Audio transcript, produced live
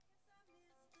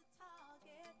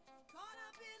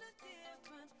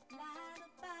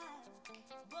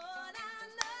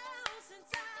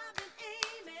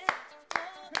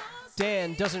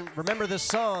Dan doesn't remember this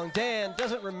song. Dan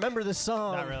doesn't remember this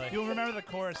song. Not really. You'll remember the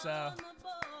chorus, though.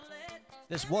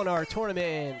 This won our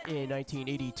tournament in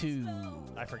 1982.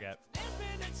 I forget.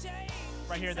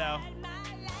 Right here, though.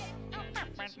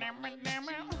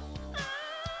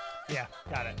 Yeah,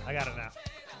 got it. I got it now.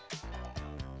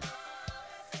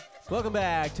 Welcome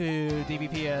back to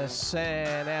DBPS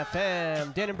and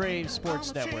FM, Dan and Brave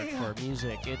Sports Network for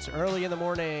music. It's early in the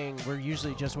morning. We're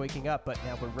usually just waking up, but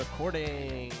now we're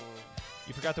recording.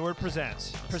 You forgot the word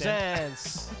presents.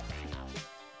 Presents.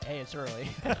 Hey, it's early.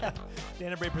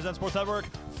 Dan and Brave Presents Sports Network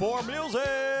for music.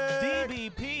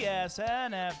 DBPS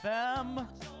and FM.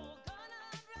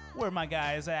 Where my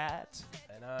guys at?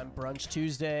 And I'm Brunch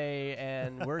Tuesday,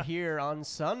 and we're here on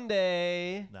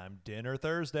Sunday. I'm Dinner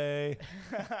Thursday.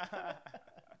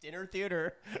 Dinner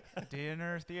theater.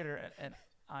 Dinner theater. And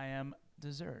I am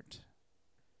dessert.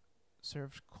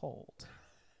 Served cold.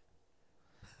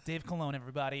 Dave Colon,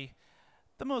 everybody.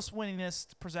 The most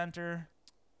winningest presenter.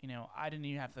 You know, I didn't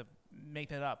even have to make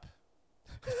that up.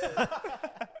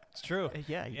 It's true.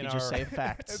 Yeah, you In can just say It's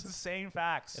facts. the same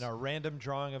facts. In our random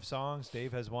drawing of songs,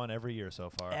 Dave has won every year so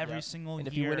far. Every single And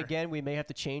year. if you win again, we may have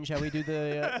to change how we do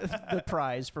the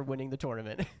prize for winning the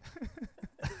tournament.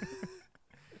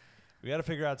 We got to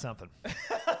figure out something.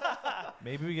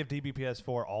 Maybe we give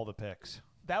DBPS4 all the picks.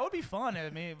 That would be fun. I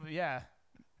mean, yeah.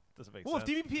 Doesn't make Well, sense.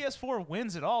 if DBPS4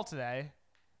 wins it all today,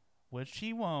 which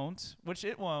it won't,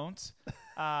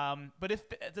 but if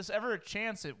there's ever a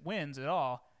chance it wins it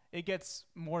all, it gets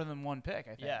more than one pick,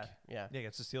 I think. yeah. Yeah, it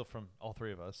gets a steal from all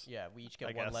three of us. Yeah, we each get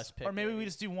I one guess. less pick. Or maybe we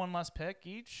just do one less pick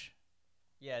each.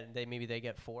 Yeah, and maybe they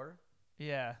get 4.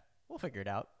 Yeah. We'll figure it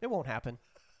out. It won't happen.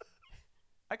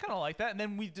 I kind of like that. And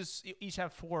then we just each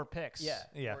have 4 picks. Yeah.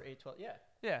 4, 8, 12. Yeah.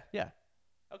 Yeah. Yeah.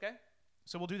 Okay.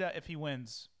 So we'll do that if he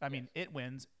wins. I mean, it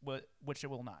wins, which it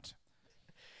will not.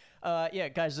 Yeah,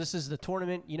 guys, this is the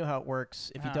tournament. You know how it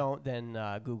works. If you don't, then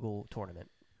Google tournament.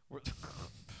 We're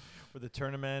the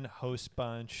tournament host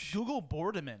bunch. Google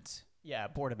Boardament. Yeah,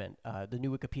 Boardament. The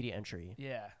new Wikipedia entry.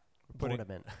 Yeah.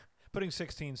 Boardament. Putting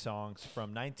 16 songs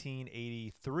from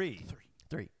 1983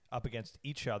 3. up against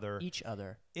each other Each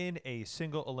other. in a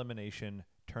single elimination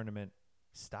tournament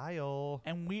style.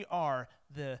 And we are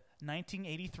the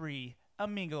 1983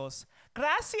 Amigos.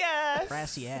 Gracias.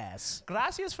 Gracias.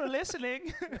 Gracias for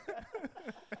listening.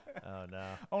 Oh, no.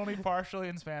 Only partially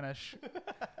in Spanish.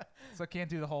 So I can't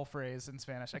do the whole phrase in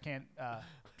Spanish. I can't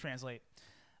translate.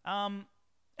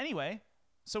 Anyway,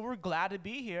 so we're glad to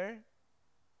be here.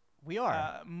 We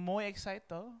are. Muy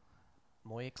excitado.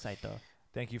 Muy excitado.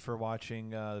 Thank you for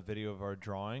watching the video of our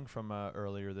drawing from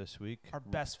earlier this week. Our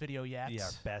best video yet. Yeah, our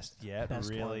best yet. Best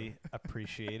Really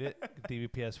appreciate it.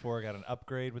 DBPS4 got an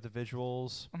upgrade with the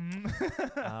visuals.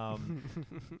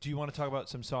 Do you want to talk about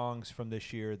some songs from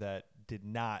this year that did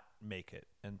not make it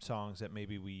and songs that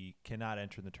maybe we cannot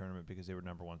enter in the tournament because they were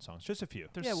number 1 songs? Just a few.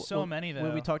 There's so many, though.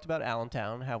 When we talked about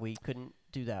Allentown, how we couldn't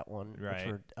do that one, which Right.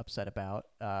 we're upset about.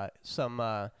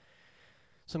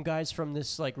 Some guys from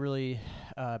this like really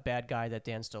bad guy that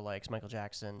Dan still likes, Michael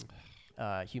Jackson,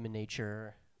 Human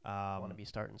Nature, Want to Be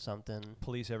Starting Something.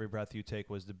 Police Every Breath You Take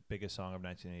was the biggest song of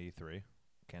 1983.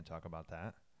 Can't talk about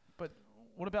that. But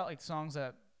what about like songs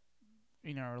that,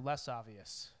 you know, are less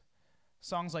obvious?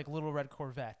 Songs like Little Red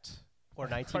Corvette. Or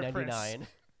by 1999.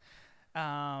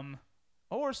 Prince.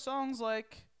 Or songs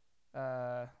like,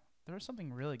 there was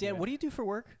something really good. Dan, what do you do for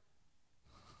work?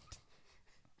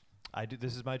 I do.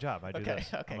 This is my job. I do Okay,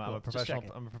 this. okay, I'm cool. a Just professional.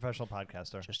 checking. I'm a professional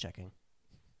podcaster. Just checking.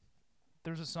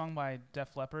 There's a song by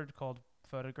Def Leppard called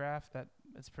Photograph that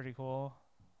it's pretty cool.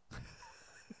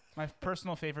 My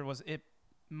personal favorite was It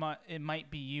Might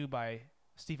Be You by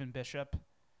Stephen Bishop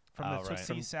from the Oh, right.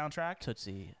 Tootsie soundtrack.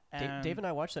 Tootsie. And- Dave and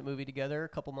I watched that movie together a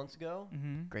couple months ago.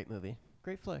 Mm-hmm. Great movie.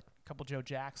 Great flick. A couple Joe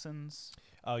Jacksons.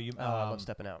 Oh, you. Love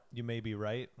Stepping Out. You may be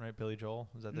right. Right, Billy Joel.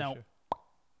 Was that this No. year?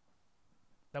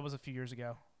 That was a few years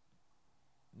ago.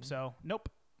 So, nope.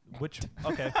 Which?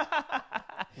 Okay.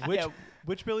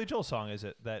 Which Billy Joel song is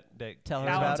it? That Tell her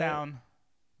about it. Allentown.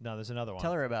 No, there's another one.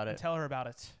 Tell her about it. Tell her about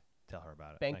it. Tell her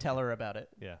about it. Bang, Thank tell you. her about it.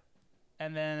 Yeah.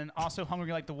 And then also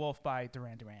Hungry Like the Wolf by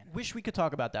Duran Duran. Wish we could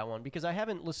talk about that one because I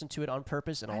haven't listened to it on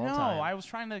purpose in a I long know. time. I was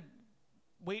trying to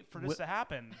wait for this to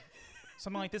happen.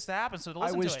 Something like this to happen so to I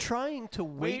listen was to it. trying to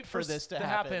wait for this to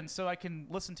happen. so I can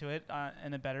listen to it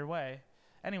in a better way.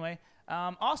 Anyway,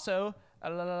 also,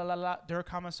 Der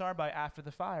Kommissar by After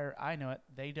the Fire. I know it.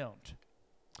 They don't.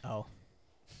 Oh.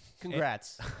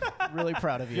 Congrats. Really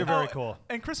proud of you. You're very cool.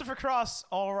 And Christopher Cross,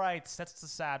 All Right. That's the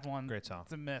sad one. Great song.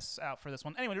 To miss out for this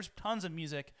one. Anyway, there's tons of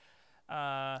music.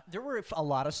 There were a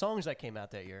lot of songs that came out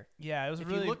that year. Yeah, it was If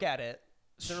really you look at it,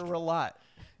 There were a lot.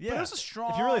 Yeah. But it was a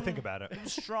strong. If you really think about it. It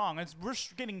was strong. We're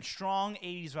getting strong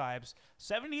 80s vibes.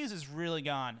 70s is really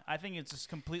gone. I think it's just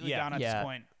completely gone at this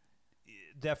point.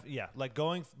 Like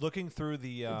looking through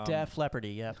the Def Leppard-y,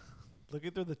 yeah.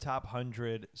 looking through the top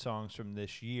 100 songs from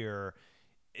this year,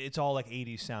 it's all like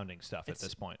 80s sounding stuff at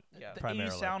this point. Yeah. The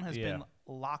primarily. 80s sound has been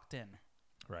locked in.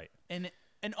 Right. And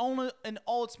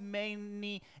all its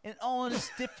many and all its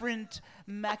different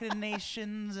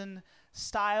machinations and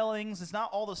stylings. It's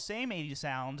not all the same 80s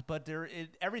sound, but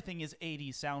everything is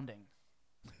 80s sounding.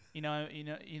 You know.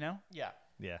 Yeah.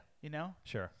 Yeah. You know.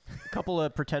 Sure. A couple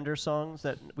of Pretender songs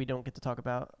that we don't get to talk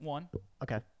about. One.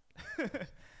 Okay.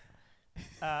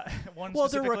 One. Well,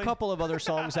 there were a couple of other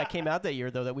songs that came out that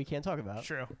year, though, that we can't talk about.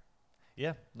 True.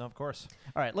 Yeah. No, of course.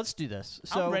 All right, let's do this.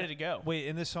 So, I'm ready to go. Wait,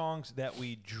 in the songs that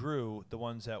we drew, the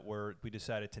ones that we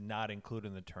decided to not include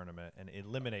in the tournament and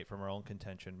eliminate from our own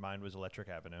contention, mine was Electric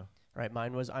Avenue. Right,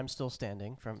 mine was I'm Still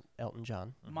Standing from Elton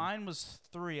John. Mine was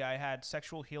 3. I had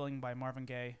Sexual Healing by Marvin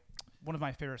Gaye. One of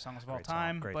my favorite songs of all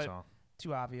time. Great but song.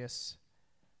 Too obvious.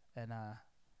 And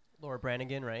Laura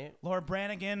Branigan, right? Laura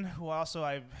Branigan, who also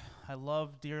I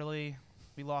love dearly.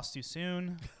 We lost too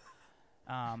soon.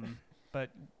 But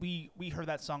we heard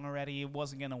that song already. It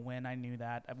wasn't gonna win. I knew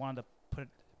that. I wanted to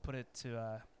put it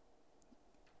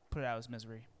out as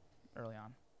misery early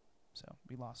on. So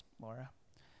we lost Laura.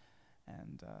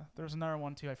 And there was another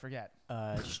one too. I forget.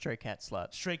 Stray Cat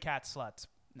Slut. Stray Cat Slut.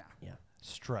 No. Yeah.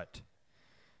 Strut.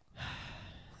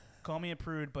 Call me a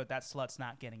prude, but that slut's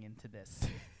not getting into this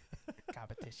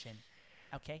competition.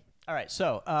 Okay. All right,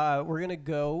 so we're gonna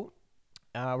go.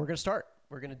 We're gonna start.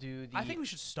 We're gonna do the. I think we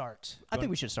should start. I think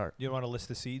we should start. You want to list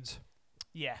the seeds?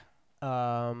 Yeah.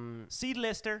 Seed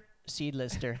lister. Seed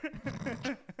lister.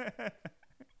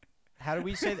 How do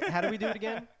we say? How do we do it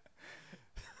again?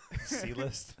 C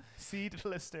list. Seed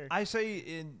lister. I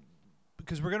say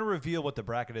because we're going to reveal what the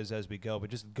bracket is as we go, but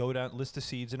just go down, list the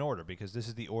seeds in order because this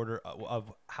is the order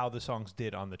of how the songs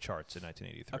did on the charts in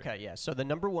 1983. Okay, yeah. So the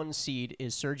number 1 seed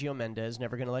is Sergio Mendes,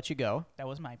 Never Gonna Let You Go. That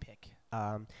was my pick.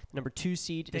 The number 2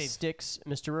 seed Dave. is Styx,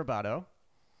 Mr. Roboto.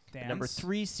 Dan's. The number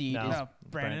 3 seed is No,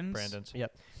 Brandon's. Brandon's.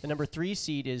 Yep. The number 3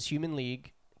 seed is Human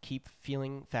League, Keep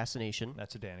Feeling Fascination.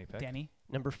 That's a Danny pick. Danny.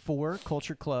 Number 4,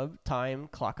 Culture Club, Time,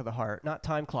 Clock of the Heart. Not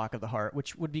Time, Clock of the Heart,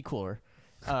 which would be cooler.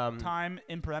 Time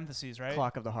in parentheses, right?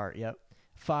 Clock of the Heart, yep.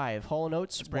 5, Hall &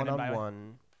 Oates, That's One Brandon, on by the way.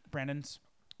 One. Brandon's.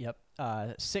 Yep.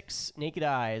 6, Naked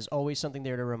Eyes, Always Something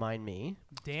There to Remind Me.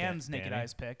 Dan's Naked Danny.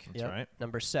 Eyes pick. That's right.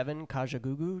 Number 7,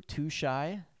 Kajagoogoo, Too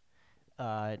Shy.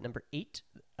 Number 8,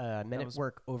 Men at was-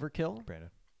 Work, Overkill.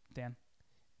 Brandon. Dan.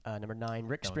 Number 9,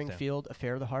 Rick That one's Springfield,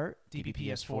 Affair of the Heart.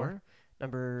 DPPS4.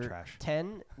 Number Trash.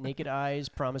 10, Naked Eyes,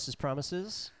 Promises,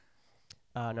 Promises.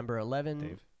 Number 11,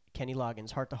 Dave. Kenny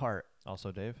Loggins, Heart to Heart.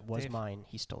 Also Dave. Was Dave. mine.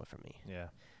 He stole it from me. Yeah.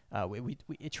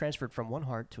 It transferred from one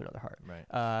heart to another heart.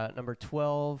 Right. Number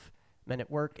 12, Men at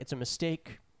Work, It's a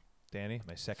Mistake. Danny,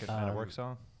 my second Men at Work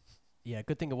song. Yeah,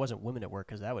 good thing it wasn't Women at Work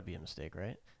because that would be a mistake,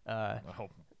 right? Oh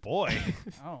boy.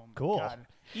 Oh, Cool. God.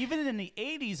 Even in the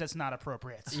 80s, that's not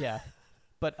appropriate. Yeah.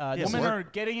 But Yeah, Women work- are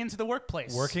getting into the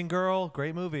workplace. Working Girl,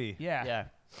 great movie. Yeah.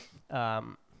 yeah.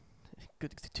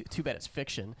 Good. Too bad it's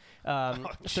fiction.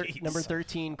 jeez. Number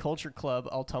 13, Culture Club,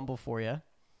 I'll Tumble For You.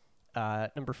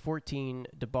 Number 14,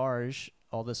 DeBarge,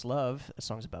 All This Love. A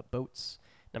song's about boats.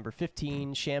 Number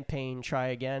 15, Champagne, Try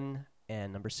Again.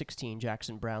 And number 16,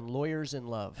 Jackson Browne, Lawyers in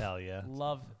Love. Hell yeah.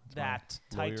 Love that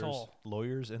title.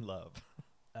 Lawyers in Love.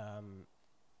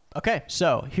 Okay,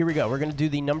 so here we go. We're going to do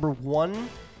the number 1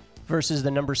 versus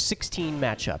the number 16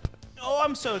 matchup. Oh,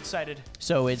 I'm so excited.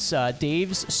 So it's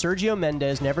Dave's Sergio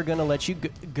Mendes, Never Gonna Let You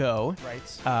Go,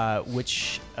 Right.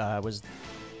 which was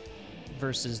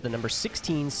versus the number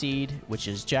 16 seed, which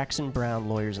is Jackson Browne,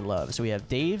 Lawyers in Love. So we have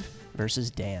Dave versus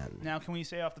Dan. Now, can we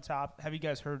say off the top, have you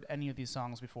guys heard any of these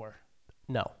songs before?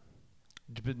 No.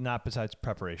 But not besides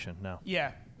preparation, no.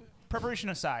 Yeah. Preparation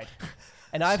aside.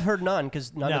 And I've heard none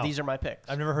because none of No. these are my picks.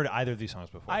 I've never heard either of these songs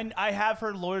before. I have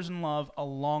heard Lawyers in Love a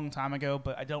long time ago,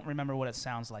 but I don't remember what it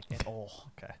sounds like at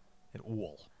all. Okay. It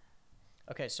wool.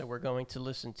 Okay, so we're going to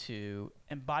listen to...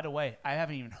 And by the way, I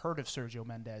haven't even heard of Sergio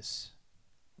Mendes.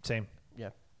 Same. Yeah.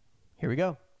 Here we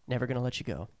go. Never Gonna Let You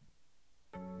Go.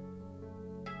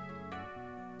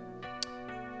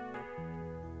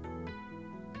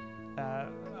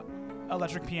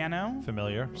 Electric piano.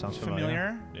 Familiar. Sounds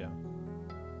familiar. Yeah.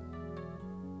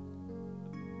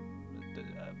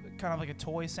 Kind of like a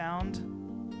toy sound.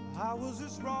 I was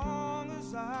as wrong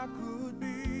as I could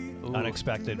be. Ooh.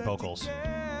 Unexpected Let vocals. you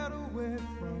get away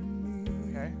from me.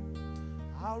 Okay.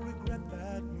 I'll regret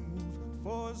that move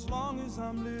for as long as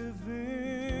I'm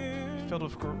living. Filled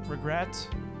with regret.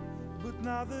 But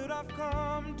now that I've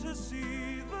come to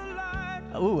see the light,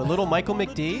 Ooh, a little Michael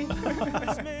McD.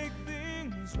 let's make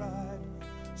things right.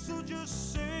 So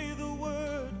just say the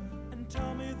word and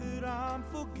tell me that I'm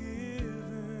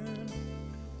forgiven.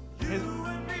 You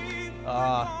and me, we're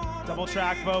gonna Double be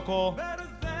track vocal. better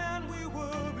than we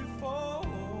were before.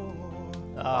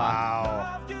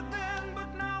 Wow. Loved you then,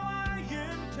 but now I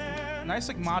intend Nice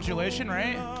like modulation,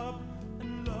 right? love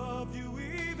and love you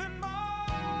even more.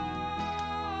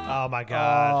 Oh my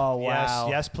God. Oh, wow.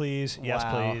 Yes, please. Yes,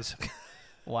 Wow. please.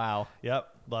 Wow. Yep,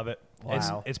 love it.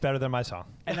 Wow. It's better than my song.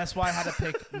 And that's why I had to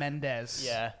pick Mendez.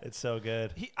 Yeah. It's so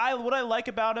good. What I like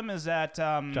about him is that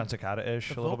John Cicada-ish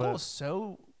the a little vocal bit. is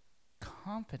so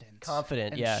confident,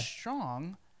 Confident, and yeah.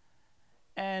 strong.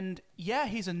 And yeah,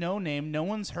 he's a no name. No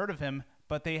one's heard of him,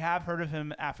 but they have heard of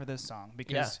him after this song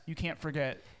because Yeah. you can't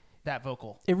forget that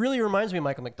vocal. It really reminds me of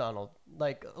Michael McDonald,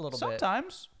 like a little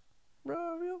Sometimes bit.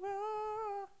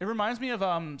 it reminds me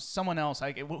of someone else.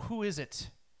 Like who is it?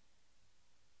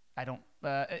 I don't.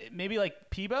 Maybe like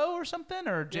Peebo or something,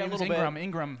 or Yeah, a James little bit. Ingram.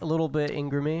 Ingram. A little bit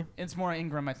Ingramy. It's more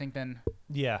Ingram, I think, than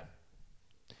Yeah.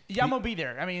 Yamo Be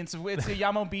There. I mean, it's a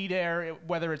Yamo Be There,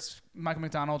 whether it's Michael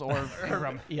McDonald or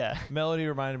Ingram. Yeah. Melody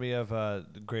reminded me of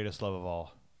The Greatest Love of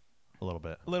All a little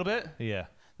bit. A little bit. Yeah.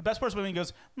 The best part is when he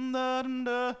goes, da, da,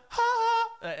 da, ha.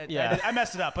 Yeah. I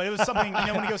messed it up, but it was something,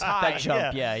 when he goes high. That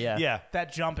jump. Yeah. Yeah.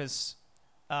 That jump is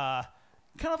kind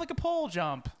of like a pole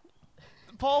jump.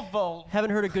 Pole vault. Haven't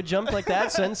heard a good jump like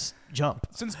that since Jump.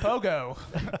 Since Pogo.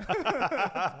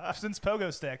 Since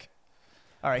Pogo Stick.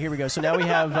 All right, here we go. So now we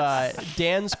have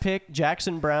Dan's pick,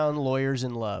 Jackson Browne, Lawyers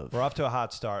in Love. We're off to a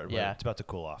hot start. But Yeah. It's about to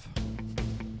cool off.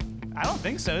 I don't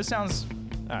think so. This sounds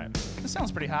All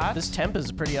right. pretty hot. This temp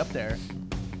is pretty up there.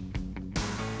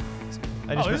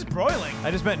 I just this is meant, broiling.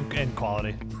 I just meant in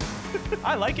quality.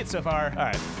 I like it so far. All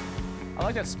right. I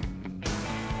like that.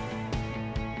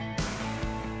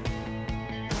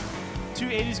 Two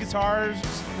 80s guitars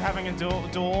having a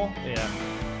duel. Yeah.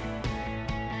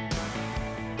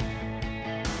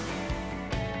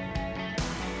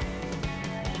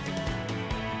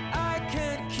 I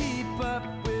can't keep up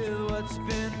with what's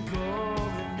been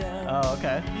going down. Oh,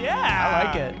 okay. Yeah. I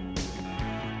like it.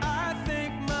 I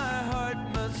think my heart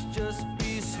must just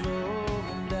be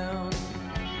slowing down.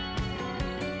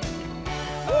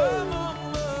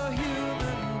 Among the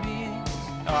human beings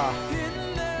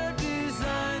in their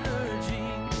designer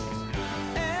jeans,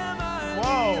 am I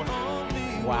Whoa. the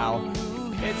only Wow. one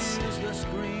who It's- hears the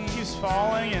scream Keeps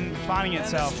falling and finding and the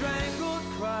itself. strangled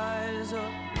cries of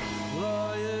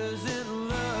lawyers in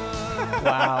love?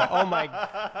 Wow. Oh my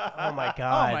Oh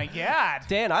God. my God.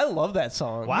 Dan, I love that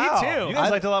song. Wow. too. You guys I-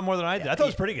 liked it a lot more than I did. I thought it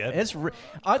was pretty good. It's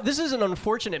this is an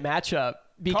unfortunate matchup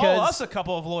because Call us a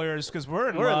couple of lawyers because we're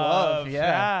in We're in love. love,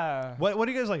 yeah. What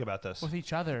do you guys like about this? With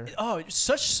each other.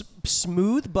 such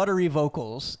smooth, buttery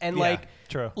vocals and Yeah, like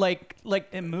true. like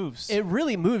It moves. it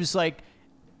really moves like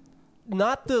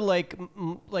not the like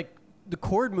the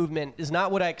chord movement is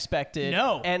not what I expected.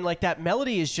 No. And like that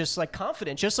melody is just like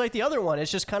confident, just like the other one.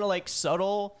 It's just kind of like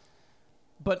subtle,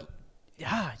 but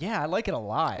yeah, I like it a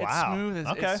lot. It's Wow. smooth.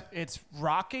 Okay. It's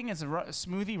rocking. It's a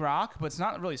smoothie rock, but it's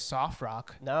not really soft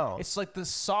rock. No. It's like the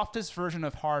softest version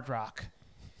of hard rock.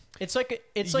 It's like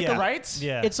Yeah. a Right?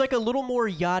 Yeah. It's like a little more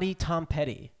yachty Tom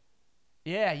Petty.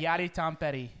 Yeah, Yachty Tom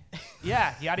Petty.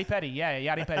 Yeah, Yachty Petty. Yeah,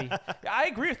 Yachty Petty. I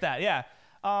agree with that. Yeah.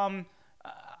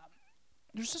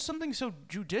 There's just something so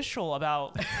judicial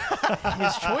about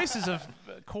his choices of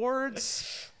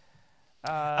chords.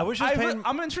 I wish I was paying.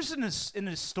 I'm interested in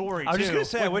his story. I was too. just gonna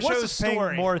say, I Like, wish what's I the was paying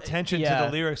story? more attention Yeah. to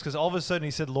the lyrics because all of a sudden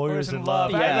he said lawyers in in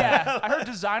love. love. Yeah. I heard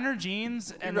designer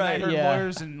jeans and then I Right. heard Yeah.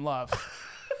 lawyers in love.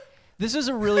 This is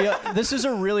a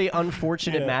really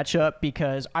unfortunate Yeah. matchup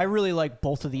because I really like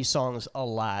both of these songs a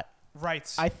lot.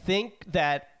 Right. I think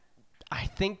the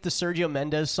Sergio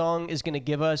Mendes song is going to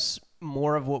give us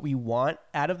more of what we want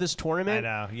out of this tournament.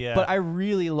 I know, yeah. But I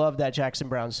really love that Jackson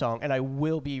Browne song, and I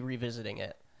will be revisiting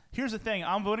it. Here's the thing.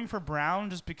 I'm voting for Brown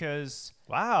just because.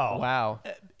 Wow. Wow.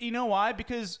 You know why?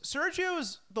 Because Sergio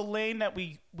is the lane that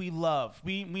we love.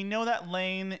 We know that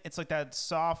lane. It's like that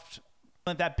soft,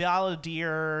 like that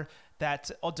balladeer, that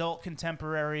adult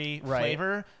contemporary Right.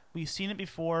 flavor. We've seen it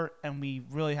before, and we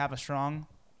really have a strong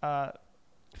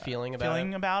Feeling about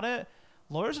feeling it. about it.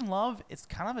 Lawyers in Love, it's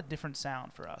kind of a different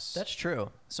sound for us. That's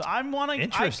true. So I'm wanting.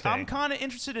 Interesting. I'm kind of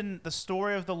interested in the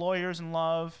story of the Lawyers in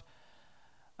Love.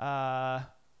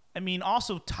 I mean,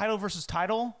 also title versus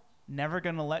title. Never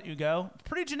gonna let you go.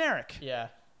 Pretty generic. Yeah.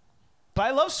 But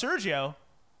I love Sergio.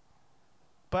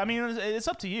 But I mean, it's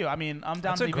up to you. I mean, I'm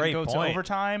down That's to a even great go to point.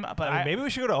 overtime. But I mean, maybe we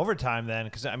should go to overtime then,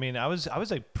 because I mean, I was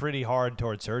like pretty hard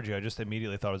towards Sergio. I just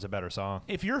immediately thought it was a better song.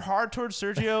 if you're hard towards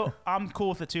Sergio, I'm cool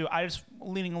with it too. I just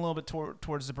leaning a little bit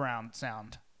towards the Brown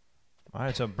sound. All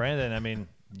right, so Brandon, I mean,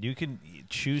 you can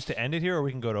choose to end it here, or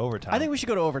we can go to overtime. I think we should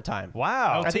go to overtime.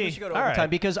 Wow. I think we should go to All overtime right.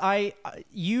 because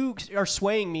you are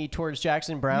swaying me towards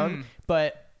Jackson Brown,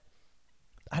 but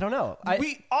I don't know.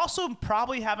 We also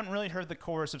probably haven't really heard the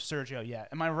chorus of Sergio yet.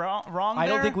 Am I wrong? I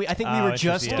don't there? think we. I think we Oh, were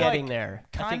just interesting. getting Like, there.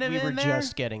 I kind think of we were in there?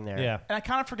 just getting there. Yeah. And I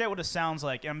kind of forget what it sounds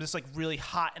like. I'm just like really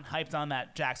hot and hyped on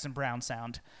that Jackson Brown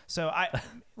sound. So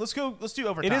let's do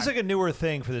overtime. It is like a newer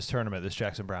thing for this tournament, this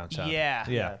Jackson Brown sound. Yeah.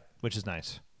 Yeah, which is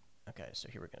nice. Okay, so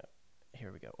here we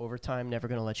go. Overtime. Never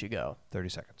gonna let you go. 30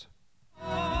 seconds.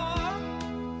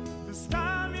 This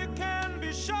time you can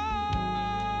be sure.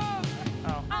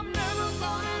 Oh. I'm never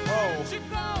gonna let you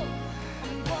go.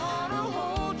 I'm gonna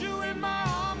hold you in my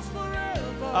arms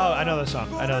forever. Oh, I know the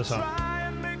song. I know the song. Try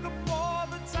and make up for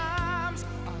the times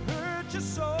I hurt you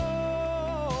so.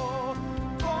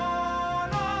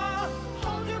 Gonna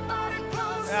hold your body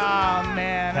close. Oh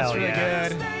man, that's Hell really yeah.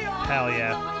 good. Hell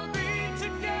yeah.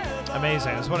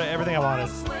 Amazing. That's what everything I wanted.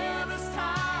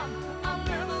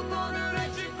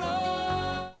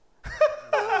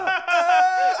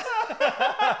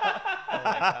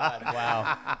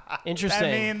 Wow. Interesting.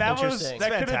 I mean, that could have been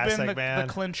fantastic, the man.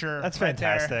 clincher. That's right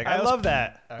there. fantastic. All right, I love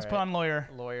that. Let's put on lawyer.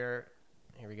 Lawyer.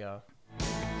 Here we go.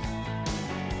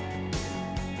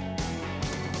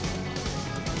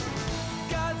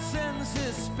 God sends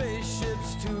his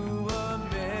spaceships to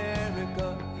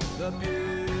America, the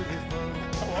beautiful.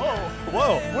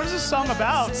 Whoa. What is this song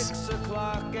about? 6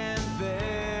 o'clock and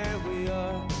there we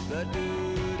are, the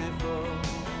beautiful.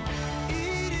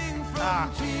 Eating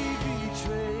from TV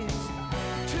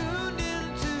trays, tuned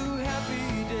into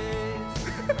happy days.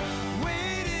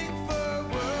 Waiting for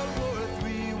World War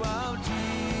III while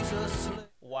Jesus slept.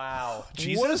 Wow.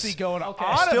 Jesus? What is he going on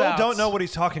Still about? don't know what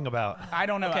he's talking about. I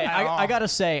don't know. Okay, at all. I gotta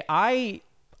say, I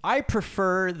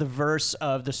prefer the verse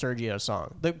of the Sergio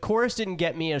song. The chorus didn't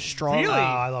get me as strong. Really? Oh,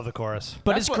 I love the chorus.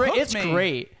 But That's it's what great. hooked It's me.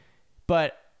 great.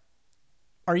 But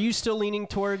are you still leaning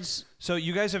towards? So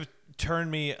you guys have turned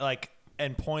me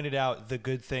and pointed out the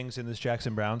good things in this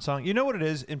Jackson Brown song. You know what it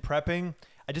is? In prepping,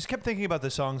 I just kept thinking about the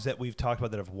songs that we've talked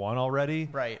about that have won already.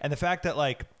 Right. And the fact that,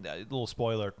 little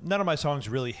spoiler, none of my songs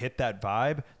really hit that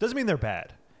vibe doesn't mean they're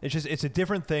bad. It's just, it's a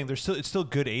different thing. It's still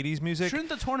good 80s music. Shouldn't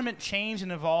the tournament change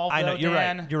and evolve? I know, though, you're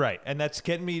Dan? right. You're right. And that's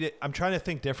getting me to, I'm trying to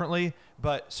think differently,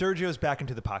 but Sergio's back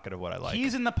into the pocket of what I like.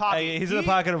 He's in the pocket. He's in the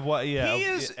pocket of what, yeah. He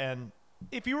is. And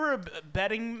If you were a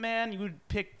betting man, you would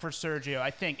pick for Sergio. I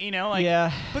think.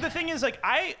 Yeah. But the thing is,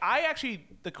 I actually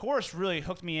the chorus really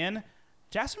hooked me in.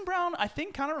 Jackson Brown, I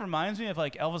think, kind of reminds me of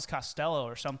Elvis Costello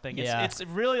or something. Yeah. It's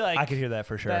really like I could hear that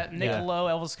for sure. that Nick Yeah. Lowe,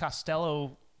 Elvis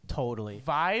Costello Totally.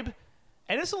 vibe,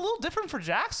 and it's a little different for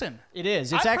Jackson. It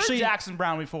is. It's I've actually heard Jackson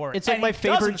Brown before. It's like and my he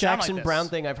favorite doesn't sound Jackson like Brown this.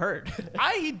 thing I've heard.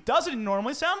 He doesn't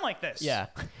normally sound like this. Yeah.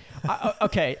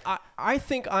 Okay. I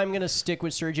think I'm going to stick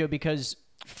with Sergio because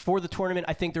for the tournament,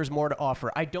 I think there's more to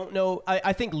offer. I don't know.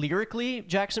 I think lyrically,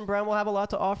 Jackson Brown will have a lot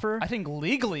to offer. I think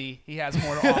legally he has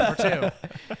more to offer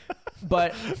too.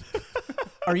 But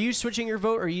are you switching your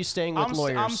vote or are you staying with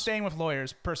lawyers? I'm staying with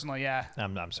lawyers personally. Yeah.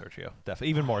 I'm Sergio. Definitely.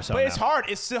 Even more so But now. it's hard.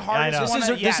 It's the I hardest know.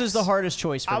 one. This is the hardest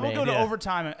choice for I me. will go to Yeah.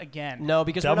 overtime again. No,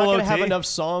 because Double we're not going to have OT? enough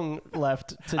song left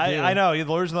to do. I know.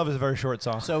 Lawyers in Love is a very short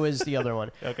song. So is the other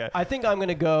one. Okay. I think I'm going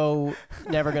to go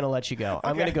Never Gonna Let You Go.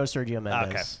 I'm going to go Sergio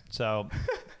Mendes. Okay. So,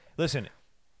 listen,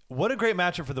 what a great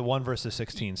matchup for the 1 versus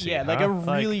 16 seed. Yeah, like huh? a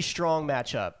really strong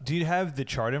matchup. Do you have the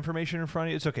chart information in front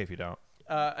of you? It's okay if you don't.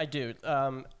 I do.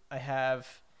 I have.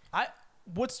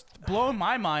 What's blowing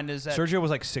my mind is that Sergio was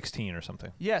like 16 or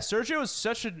something. yeah, Sergio is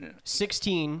such a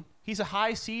 16. he's a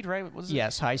high seed, right? What is it?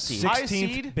 Yes, high seed. High 16th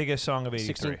seed? biggest song of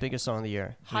 83. 16th biggest song of the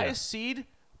year. highest seed,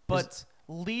 but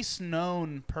least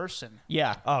known person.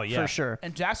 Yeah. Oh, yeah. For sure.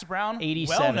 And Jackson Brown,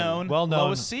 87. well known,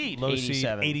 lowest seed. Low seed,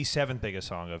 87. 87th biggest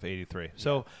song of 83.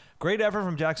 So great effort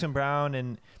from Jackson Brown,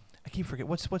 and I keep forgetting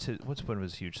what's one of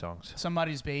his huge songs.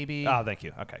 Somebody's baby. Oh, thank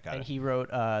you. Okay, got And it. he wrote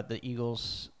the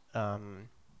Eagles.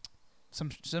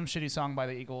 Some shitty song by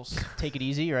the Eagles. Take It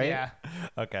Easy, right? Yeah.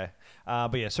 Okay,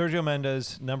 but yeah, Sergio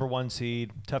Mendes, number 1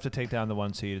 seed. Tough to take down the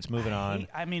 1 seed. It's moving on,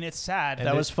 I mean, it's sad. And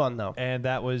That it- was fun though. and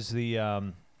that was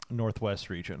the Northwest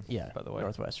region. Yeah. by the way.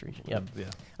 Northwest region. Yep. Yeah.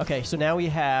 Okay, so now we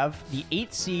have the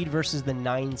 8 seed versus the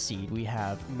 9 seed. We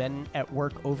have Men at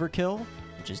Work Overkill,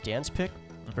 which is Dan's pick,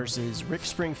 versus Rick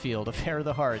Springfield, Affair of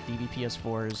the Heart,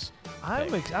 DVPS4's.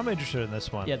 I'm interested in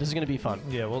this one. Yeah, this is going to be fun.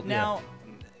 Yeah. Well. now,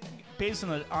 based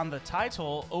on the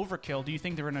title, Overkill, do you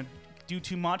think they're gonna do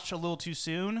too much a little too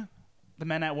soon. The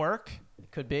Men at Work.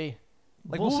 Could be.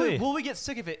 Like, We'll see. will we get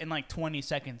sick of it in like 20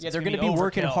 seconds? Yeah, It's they're gonna going to be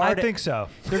working overkill. hard. I think so.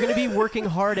 They're going to be working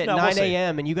hard at No, we'll 9 see.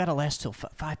 a.m. and you got to last till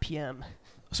 5 p.m.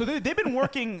 So they've been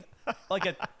working like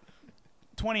a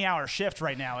 20-hour shift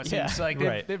right now. It Yeah. seems like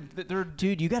Right. they're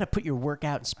Dude, you got to put your work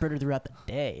out and spread it throughout the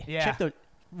day. Yeah.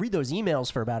 Read those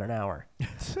emails for about an hour.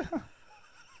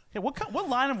 Hey, what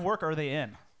line of work are they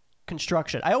in?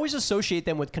 Construction. I always associate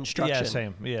them with construction. Yeah,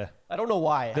 same. Yeah. I don't know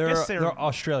why. They're guess they're-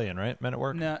 Australian, right? Men at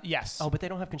Work? No, yes. Oh, but they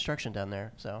don't have construction down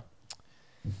there. So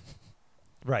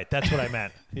Right. That's what I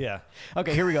meant. Yeah.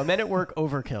 okay, here we go. Men at Work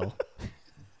overkill.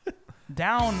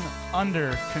 Down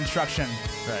under construction.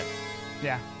 Right.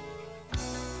 Yeah.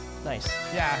 Nice.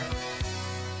 Yeah.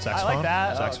 Saxophone? I like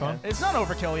that. Saxophone? okay. It's not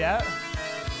overkill yet.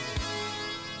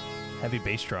 Heavy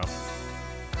bass drum.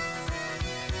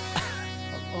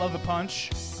 I love the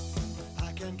punch.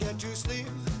 I can get you sleep.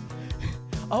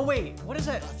 Oh wait, what is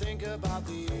that? Think about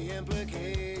the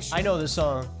implications. I know this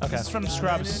song. Okay. It's from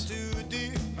Scrubs. Too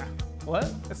deep,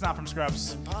 What? It's not from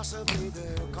Scrubs. possibly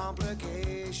the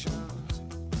complications.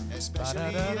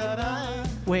 Especially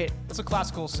Wait. It's a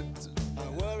classical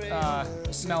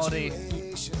melody.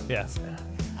 Yeah.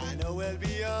 I know we'll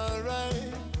be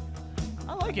alright.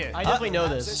 I like it. I definitely know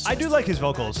this. I do like his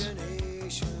vocals.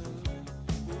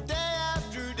 Day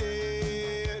after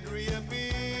day it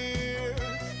reappears.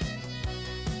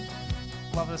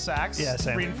 love the sax. Yeah,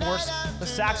 same. The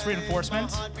sax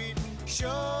reinforcement. Heartbeat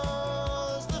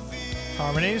shows the fear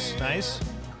Harmonies. Nice.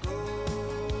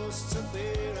 goes to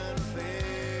clear and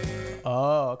fade.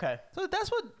 Oh, okay. So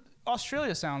that's what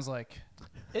Australia sounds like.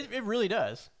 It really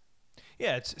does.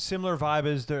 Yeah, it's similar vibe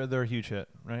as their huge hit,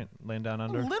 right? Laying Down A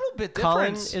Under. little bit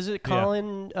Colin, different. is it Yeah.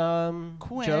 Colin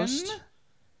Quinn? Jost?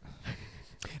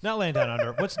 Not Laying Down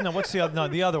Under. What's the other? No,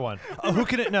 the other one. Oh, who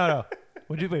can it? No.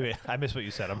 Would you wait? I missed what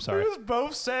you said. I'm sorry. We just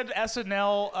both said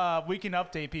SNL Weekend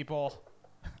Update people.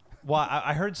 Well,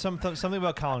 I heard something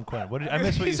about Colin Quinn. What did, I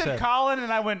missed what He you said said. Colin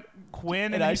and I went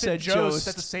Quinn and I he said said Jost Jost.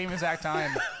 at the same exact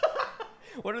time.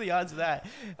 What are the odds of that?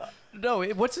 No,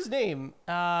 what's his name?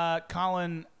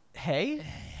 Colin Hay?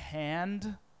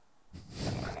 Hand.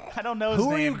 I don't know his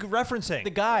Who are you name. referencing? The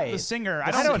guy. The singer. I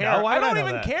I don't don't care. know. Why I would I don't know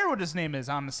even that? care what his name is,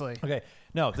 honestly. Okay,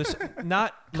 no, this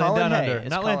not Laying Colin Down Hay. Under. It's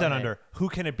Not Laying Colin Down Hay. Under. Who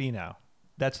can it be now?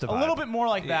 That's the A vibe. little bit more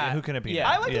like that. Who can it be? Yeah.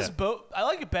 now? I like this boat. I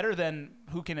like it better than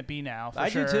Who Can It Be Now. For I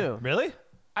sure. do too. Really?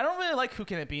 I don't really like Who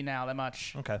Can It Be Now that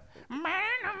much. Okay.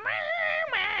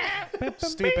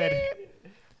 Stupid.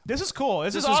 This is cool.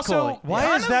 This is is also cool. Why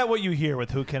kind is of- that what you hear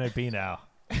with Who Can It Be Now?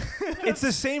 It's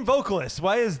the same vocalist.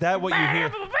 Why is that what you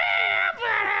hear?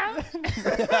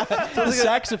 The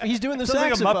saxophone. He's doing the Sounds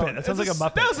like a saxophone. Muppet. It sounds like a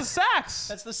Muppet. That was a sax.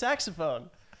 That's the saxophone.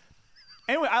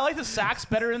 Anyway, I like the sax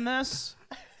better in this.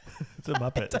 It's a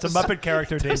Muppet. It's a Muppet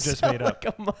character Dave just made up.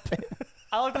 Like a Muppet.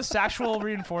 I like the sexual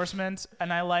reinforcement,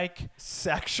 and I like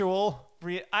Sexual.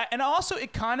 and also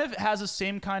it kind of has the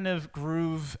same kind of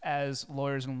groove as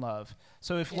Lawyers in Love.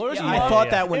 So if Lawyers in I Love, thought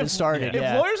yeah. that when if, it started. if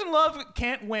Yeah. Lawyers in Love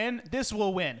can't win, this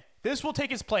will win. This will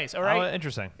take its place. All Oh, right.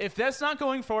 interesting. If that's not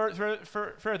going further,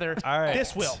 All right.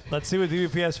 this will. Let's see what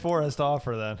DBPS4 has to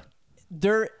offer then.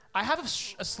 I have a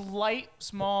slight,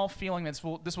 small feeling that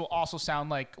this will also sound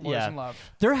like Lawyers Yeah. in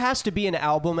Love. There has to be an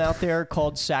album out there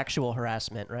called Sexual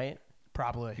Harassment, right?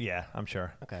 Probably. Yeah, I'm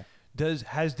sure. Okay.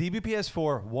 Has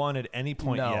DBPS4 won at any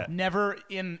point No. yet? Never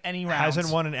in any round. Hasn't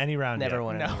won in any round Never yet.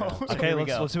 won. No. any round. So Okay, here we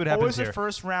let's go. see what Always happens the here.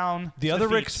 first round. The other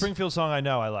Rick defeats. Springfield song I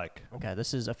know I like. Okay,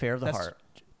 this is Affair of the That's- Heart.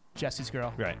 Jesse's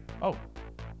Girl. Right. Oh,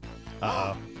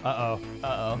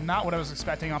 Uh-oh. not what I was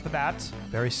expecting off the bat.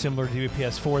 Very similar to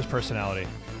DBPS4's personality.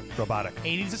 Robotic.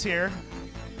 80s is here.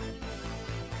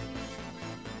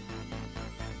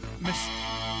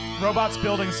 Robots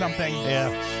building something. Yeah.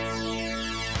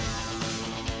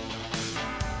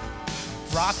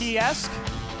 Rocky-esque.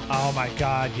 Oh my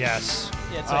God, yes.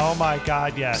 Yeah, it's like Oh my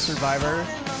God, yes. Survivor.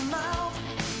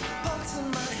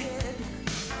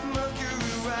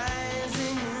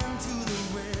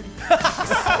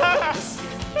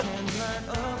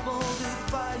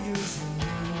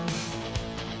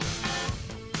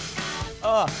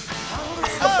 Oh,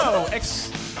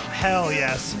 Hell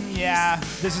yes. yeah.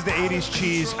 This is the 80s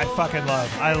cheese I fucking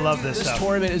love. I love this This stuff.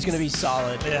 tournament is going to be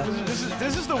solid. Yeah.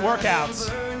 This is the workouts.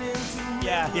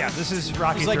 Yeah. Yeah, this is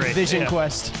Rocky It's like 3. Vision yeah.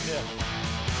 Quest. Yeah.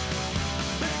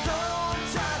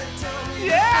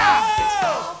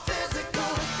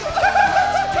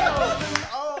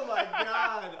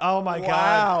 Oh my Wow.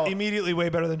 God. Immediately way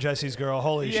better than Jesse's Girl.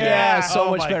 Holy shit. Yeah, so Oh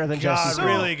much my better than God, Jesse's Girl.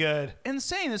 Really good.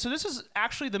 Insane. So this is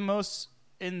actually the most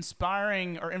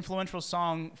inspiring or influential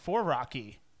song for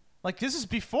Rocky. Like this is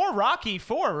before Rocky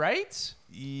 4, right?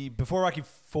 Before Rocky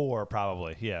 4,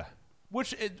 probably. Yeah.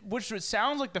 Which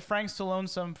sounds like the Frank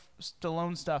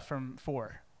Stallone stuff from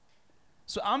 4.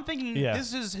 So I'm thinking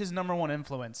this is his number one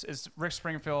influence is Rick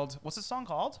Springfield. What's the song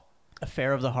called?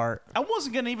 Affair of the Heart. I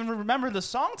wasn't gonna even remember the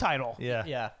song title. Yeah.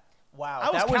 Yeah. Wow.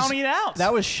 I was counting it out.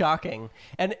 That was shocking.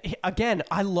 And again,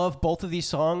 I love both of these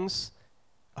songs.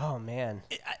 Oh, man.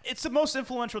 It's the most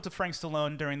influential to Frank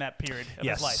Stallone during that period of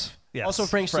his life. Yes. Also,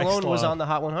 Frank Stallone was on the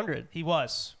Hot 100. He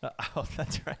was. Oh,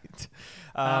 that's right.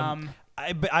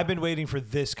 I've been waiting for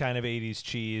this kind of 80s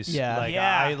cheese. Yeah.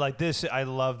 I like this. I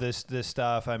love this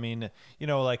stuff. I mean,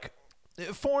 like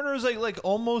Foreigner's like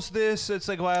almost this. It's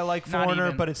like why I like Not Foreigner,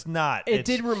 even. but it's not. It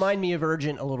did remind me of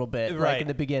Urgent a little bit, Right. like in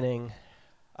the beginning.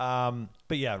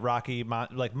 But yeah, Rocky,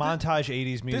 like montage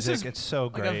 80s music. It's so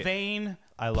great. Like a vein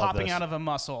I love popping this. out of a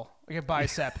muscle, like a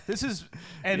bicep. This is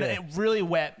and Yeah. really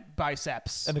wet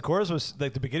biceps. And the chorus was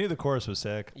like the beginning of the chorus was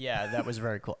sick. Yeah, that was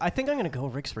very cool. I think I'm going to go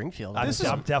Rick Springfield. I'm is-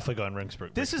 definitely going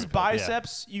Ringsburg. This is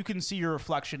biceps you can see your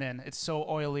reflection in. It's so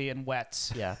oily and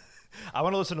wet. Yeah. I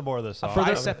want to listen to more of this song. For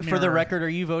Bicep the mirror. record, are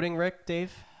you voting Rick,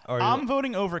 Dave? I'm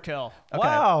voting Overkill.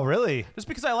 Wow, really? Just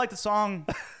because I like the song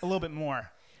a little bit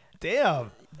more.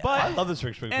 Damn. But I love this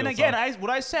Rick Springfield And again, song. what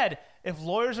I said, if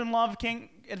Lawyers in Love can't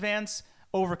advance,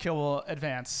 Overkill will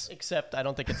advance. Except I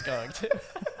don't think it's going to.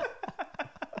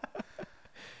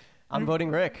 I'm voting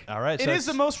Rick. All right. It so is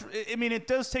the it's- most. I mean, it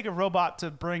does take a robot to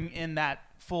bring in that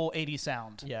full 80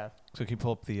 sound. Yeah. So can you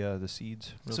pull up the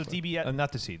seeds? real So quick? DB,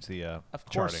 not the seeds. The of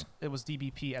course, charting. it was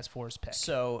DBP S4's pick.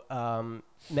 So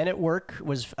Men at Work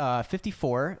was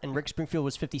 54, and Rick Springfield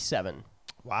was 57.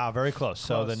 Wow, very close.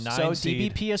 So the 9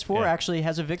 seed. DBPS4 Yeah. actually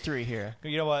has a victory here.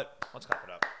 You know what? Let's clap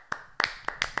it up.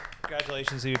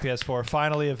 Congratulations, DBPS4.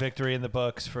 Finally a victory in the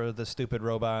books for the stupid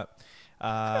robot.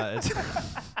 It's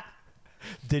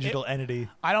digital entity.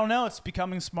 I don't know. It's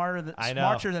becoming smarter than I know.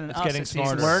 smarter than It's us. getting it seems.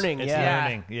 smarter. Learning, It's yeah.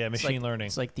 learning. Yeah, machine learning.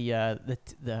 It's like the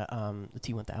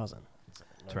T1000.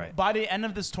 That's right. By the end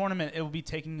of this tournament, it will be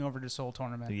taking over this whole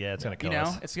tournament. Yeah, it's gonna You kill know,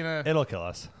 us. it's gonna. It'll kill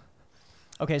us.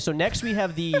 Okay, so next we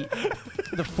have the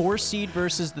 4 seed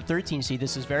versus the 13 seed.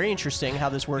 This is very interesting how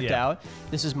this worked Yeah. out.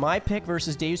 This is my pick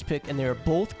versus Dave's pick, and they're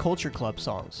both Culture Club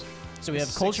songs. So we This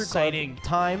have is Culture exciting. Club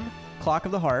Time, Clock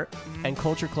of the Heart, and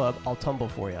Culture Club I'll Tumble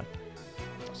For You.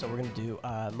 So we're going to do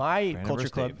my Brandon Culture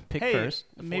versus Club Dave. pick Hey, first,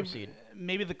 the 4 maybe seed.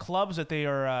 maybe the clubs that they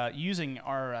are using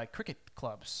are cricket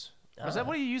clubs. Is that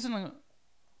what you use in?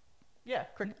 Yeah,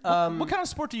 cricket. What kind of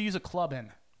sport do you use a club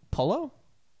in? Polo?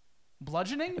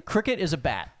 Bludgeoning? Cricket is a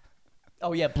bat.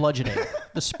 Oh, yeah, bludgeoning.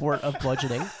 The sport of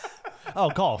bludgeoning. Oh,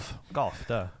 golf. Golf.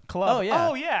 Duh. Club. Oh, yeah.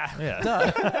 Oh yeah.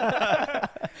 Yeah.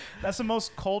 That's the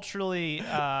most culturally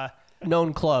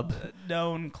Known club.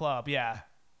 known club. Yeah.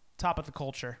 Top of the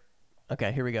culture.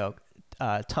 Okay, here we go.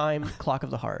 Time, Clock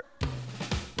of the Heart.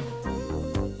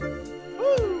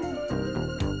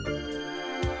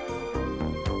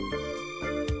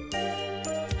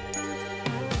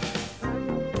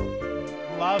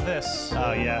 Love this.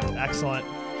 Oh yeah. Excellent.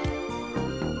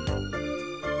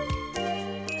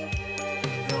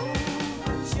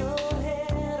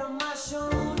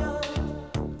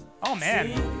 Oh man.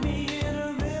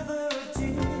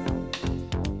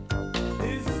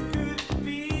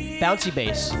 Bouncy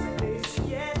bass.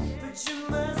 Man.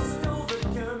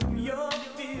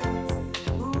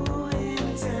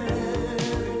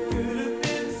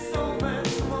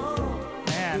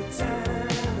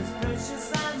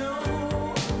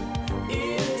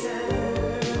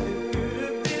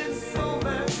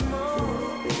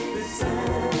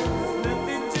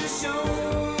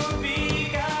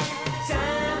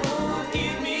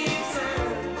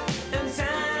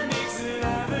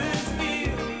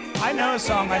 I know a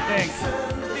song, I think.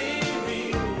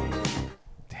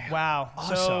 Wow.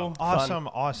 So, Awesome.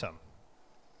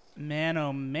 man,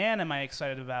 oh man, am I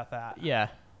excited about that. Yeah,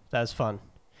 that's fun.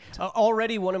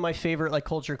 Already one of my favorite like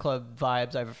Culture Club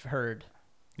vibes I've heard.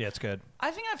 Yeah, it's good.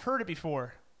 I think I've heard it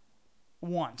before.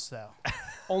 Once, though.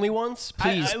 Only once?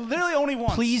 Please. I literally only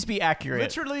once. Please be accurate.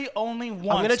 Literally only once.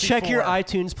 I'm going to check your before.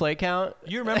 iTunes play count.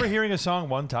 You remember hearing a song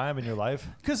one time in your life?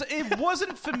 Because it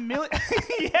wasn't familiar.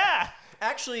 Yeah.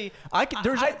 Actually, I could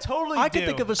do.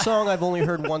 think of a song I've only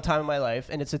heard one time in my life,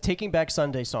 and it's a Taking Back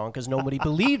Sunday song because nobody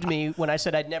believed me when I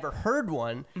said I'd never heard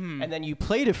one, and then you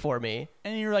played it for me.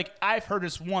 And you're like, I've heard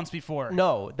this once before.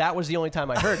 No, that was the only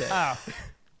time I heard it. Oh.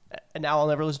 And now I'll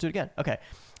never listen to it again. Okay.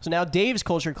 So now Dave's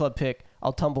Culture Club pick,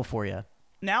 I'll Tumble For You.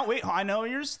 Now, wait. I know what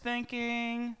you're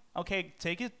thinking. Okay,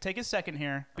 take a second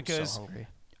here. I'm Because so hungry.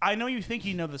 I know you think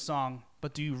you know the song,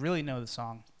 but do you really know the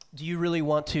song? Do you really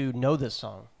want to know this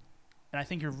song? And I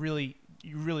think you really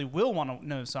will want to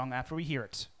know the song after we hear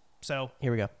it. So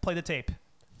Here we go. play the tape.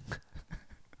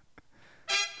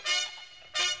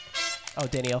 Oh,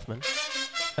 Danny Elfman.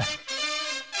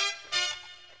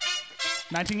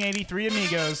 1983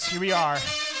 Amigos. Here we are.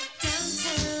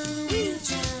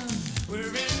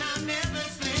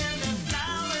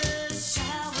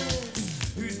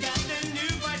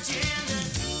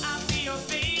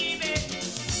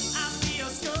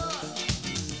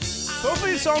 Both of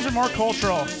these songs are more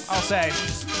cultural, I'll say.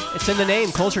 It's in the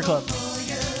name, Culture Club.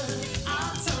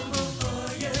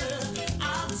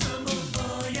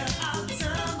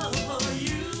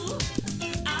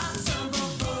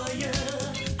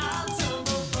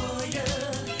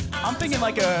 I'm thinking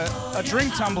like a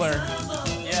drink tumbler.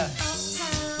 Yeah.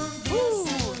 Woo.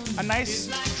 A nice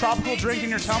tropical drink in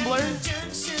your tumbler.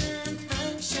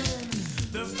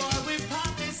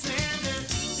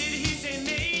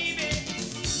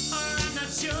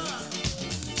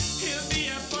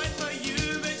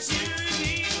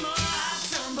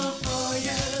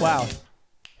 Wow.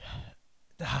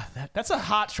 That's a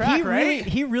hot track, right?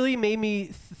 He really made me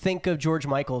think of George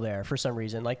Michael there for some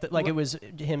reason. Like it was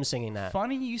him singing that.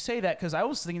 Funny you say that because I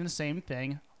was thinking the same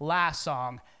thing last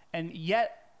song, and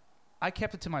yet I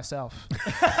kept it to myself.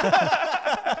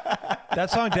 That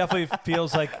song definitely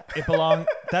feels like it belongs.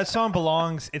 That song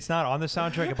belongs. It's not on the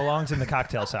soundtrack. It belongs in the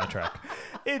Cocktail soundtrack.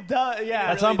 It does, yeah.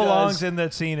 That song belongs in the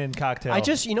scene in Cocktail.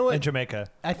 You know what? In Jamaica.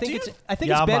 I think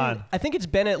Yeah, man. it's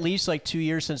been at least like 2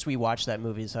 years since we watched that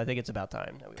movie, so I think it's about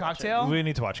time. That we watch it. Cocktail? We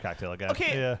need to watch Cocktail again.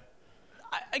 Okay. Yeah.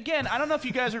 Again, I don't know if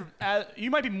you guys are.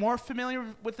 You might be more familiar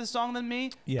with this song than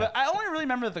me. Yeah. But I only really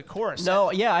remember the chorus.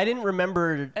 No, yeah, I didn't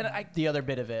remember And the other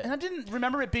bit of it. And I didn't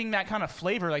remember it being that kind of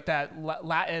flavor, like that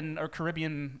Latin or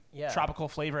Caribbean tropical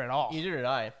flavor at all. Neither did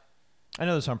I. I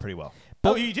know the song pretty well.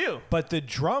 Oh, you do? But the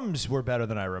drums were better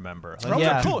than I remember. Like, Drums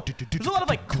Yeah. are cool. There's a lot of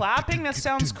like clapping that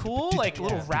sounds cool, like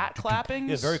little rat clappings.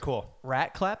 Yeah, very cool.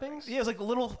 Rat clappings? Yeah, it was like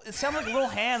little. It sounded like little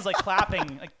hands like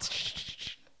clapping. Like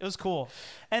it was cool.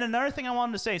 And another thing I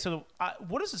wanted to say. So,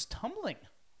 what is this tumbling?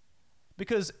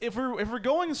 Because if we're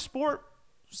going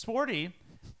sporty,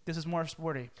 this is more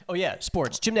sporty. Oh yeah,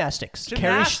 sports, gymnastics.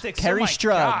 Gymnastics, oh Carrie my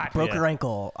Strug God. broke her Yeah.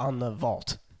 ankle on the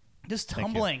vault. This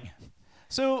tumbling.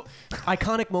 So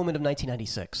Iconic moment of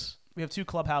 1996. we have two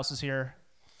clubhouses here.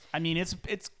 I mean, it's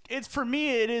for me.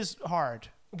 It is hard.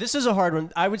 This is a hard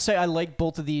one. I would say I like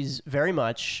both of these very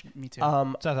much. Me too.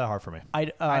 It's not that hard for me.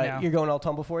 I know. You're going I'll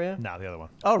tumble for you? No, the other one.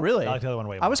 Oh, really? I like the other one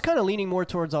way more. I was kind of leaning more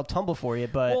towards I'll tumble for you,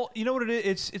 but Well, you know what it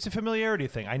is? It's a familiarity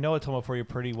thing. I know Atomo for you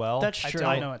pretty well. that's I true.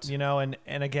 don't know it. You know, and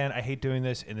again, I hate doing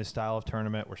this in this style of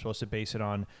tournament. We're supposed to base it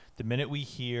on the minute we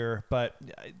hear, but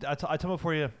Atomo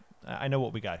for you, I know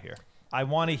what we got here. I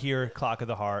want to hear Clock of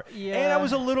the Heart. Yeah. And I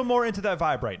was a little more into that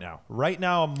vibe right now. Right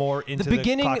now, I'm more into The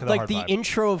beginning, Clock of the like Heart the vibe.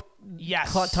 intro of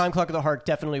Yes. Time Clock of the Heart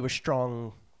definitely was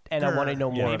strong, and I want to know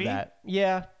more Maybe? of that.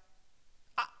 Yeah.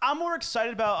 I'm more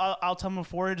excited about I'll Tell Them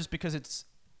For You just because it's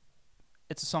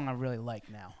a song I really like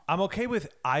now. I'm okay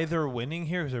with either winning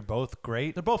here because they're both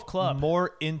great. They're both club.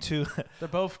 More into They're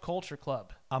both culture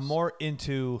club. I'm more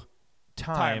into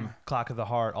time, Clock of the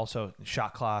Heart, also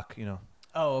Shot Clock, you know.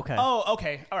 Oh, okay. Oh,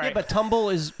 okay. All right. yeah, but tumble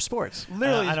is sports.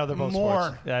 literally, I know they're both more,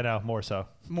 sports. Yeah, I know, more so.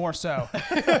 more so.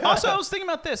 Also, I was thinking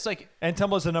about this. Like, And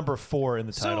Tumble is the number 4 in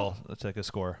the So- title. That's like a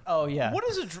score. Oh, yeah. what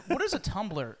is a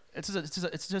tumbler? It's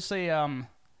just a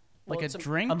like Well, a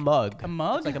drink, A mug. a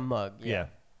mug. It's like a mug. Yeah.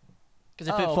 Because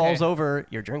if Oh, it okay. falls over,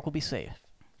 your drink will be safe.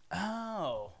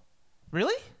 Oh,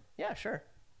 really? Yeah, sure.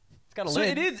 It's got a So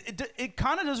lid. it is. It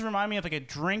kind of does remind me of like a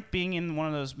drink being in one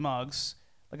of those mugs,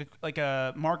 like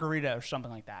a margarita or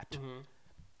something like that. Mm-hmm.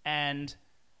 And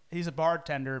he's a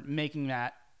bartender making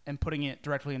that and putting it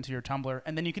directly into your tumbler,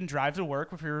 and then you can drive to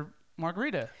work with your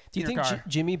margarita. Do you in think your car.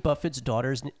 Jimmy Buffett's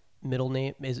daughter's middle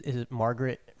name is it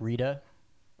Margaret Rita?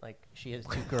 Like she has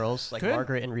 2 girls, like Could.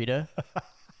 Margaret and Rita.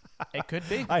 It could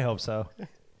be. I hope so.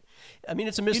 I mean,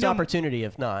 it's a missed know- opportunity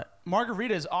if not.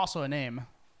 Margarita is also a name,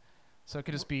 so it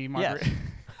could just be Margaret.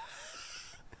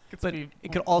 But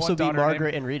it could also be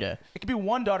Margaret and Rita. It could be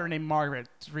one daughter named Margaret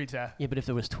Rita. Yeah, but if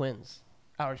there was twins.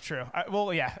 Oh, true.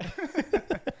 Well, yeah.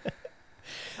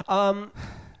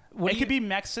 What It could be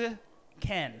Mexa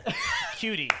Ken,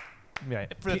 Cutie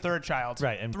Right. for the third child.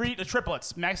 Right, and- the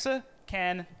triplets: Mexa,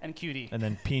 Ken, and Cutie. And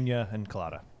then Pina and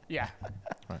Colada. Yeah.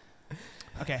 Right.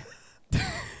 Okay.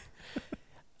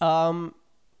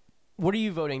 What are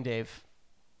you voting, Dave?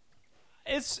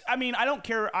 I mean, I don't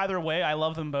care either way. I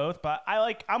love them both, but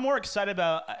I'm more excited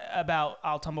about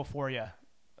I'll Tumble For You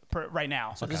right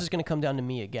now. So this is going to come down to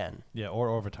me again. Yeah, or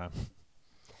overtime.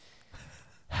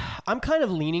 I'm kind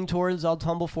of leaning towards I'll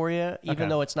Tumble For You, even Okay.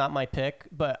 though it's not my pick.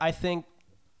 But I think,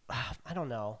 I don't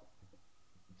know.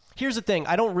 Here's the thing.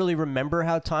 I don't really remember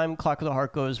how Time Clock of the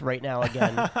Heart goes right now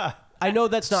again. I know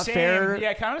that's not Same. fair.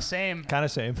 Yeah, kind of same. Kind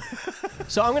of same.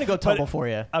 So I'm gonna go Tumble for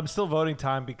you. I'm still voting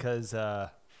time because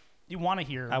You want to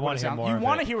hear? I want to hear more. You of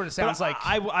want to it. hear what it sounds But like.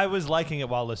 I was liking it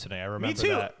while listening. I remember too.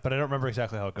 that, but I don't remember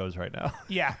exactly how it goes right now.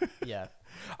 Yeah. Yeah.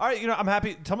 All right, I'm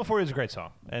happy. Tumble for You is a great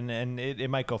song, and it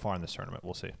might go far in this tournament.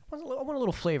 We'll see. I want a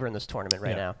little flavor in this tournament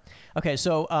right Yeah. now. Okay,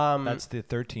 so That's the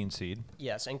 13 seed.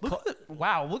 yes, and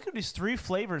Wow, look at these 3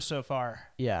 flavors so far.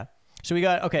 yeah. So we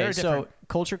got Very so different.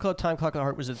 Culture Club Time Clock of the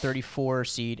Heart was a 34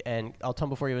 seed, and I'll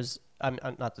Tumble for You was I'm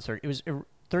not the 30. It was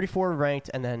 34 ranked,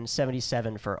 and then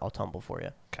 77 for I'll Tumble for You.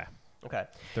 Okay. Okay.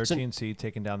 13 seed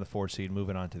taking down the 4 seed,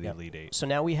 moving on to the Yep. Elite 8. So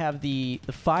now we have the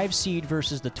 5 seed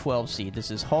versus the 12 seed.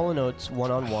 This is Hall & Oates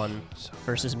 1-on-1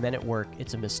 versus Men at Work.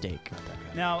 It's a mistake.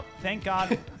 Now, thank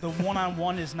God the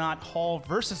one-on-one is not Hall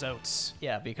versus Oates.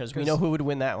 Yeah, because we know who would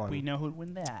win that one. We know who'd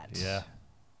win that. Yeah.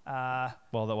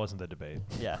 Well, that wasn't the debate.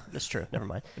 Yeah, that's true. Never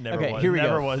mind. Never okay, was. here we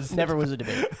Never go. was. Never was a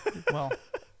debate. Well,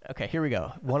 Okay, here we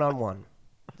go. 1-on-1.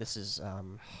 This is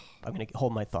I'm going to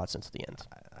hold my thoughts until the end.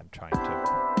 I'm trying to.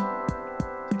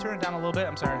 can you turn it down a little bit?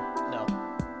 I'm sorry. No.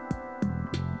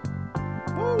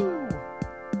 Woo!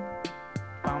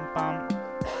 Bum, bum.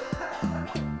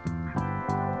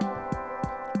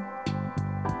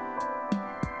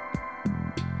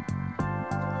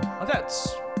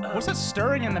 What's that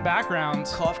stirring in the background?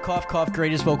 Cough, cough, cough.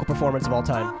 Greatest vocal performance of all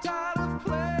time. I'm tired of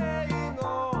playing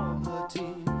on the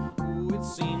team. Ooh, it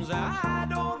seems I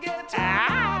don't get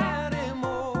tired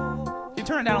anymore. Can you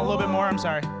turn it down a little bit more? I'm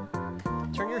sorry.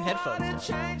 Turn your headphones down.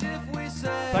 Change if we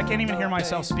say But I can't even hear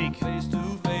myself speak. face to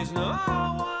face. No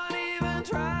one even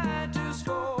tried to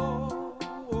score.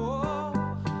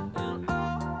 And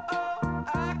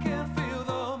I can feel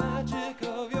the magic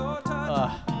of your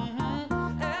touch.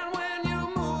 And when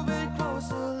you move it close,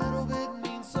 a little bit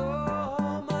means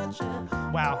so much. And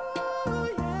Wow. oh,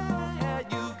 yeah,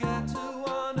 you've got to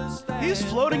understand. He's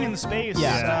floating in space.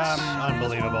 Yeah.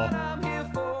 Unbelievable. I'm here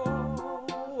for.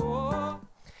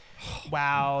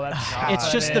 Wow. That's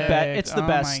It's just the best. It's the oh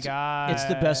best. my God. It's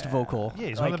the best vocal. Yeah,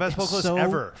 he's one of the best it's vocalists so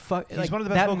ever. He's He's one of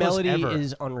the best that vocalists melody ever.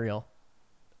 is unreal.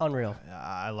 Unreal.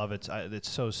 I love it. It's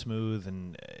so smooth,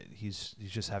 and he's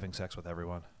just having sex with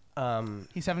everyone.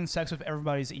 He's having sex with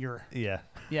everybody's ear. Yeah.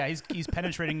 Yeah, he's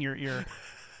penetrating your ear.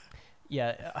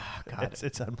 Yeah. God.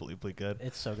 It's unbelievably good.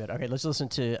 It's so good. Okay, let's listen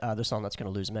to the song that's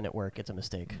going to lose Men at Work. It's a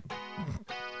mistake.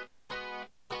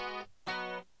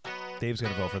 Dave's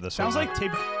gonna vote for this. Sounds one. like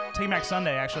Take Back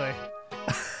Sunday, actually.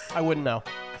 I wouldn't know.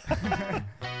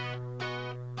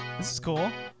 This is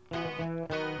cool. Ooh,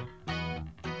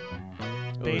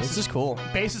 Bass this is cool.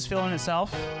 Bass is filling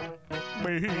itself.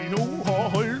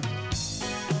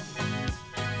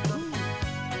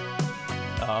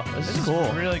 Oh, this This is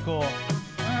cool. really cool.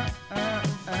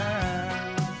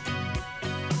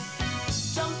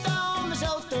 Jumped on the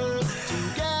shelter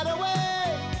to get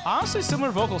away. Honestly,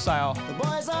 similar vocal style. The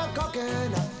boys are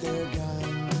cocking up their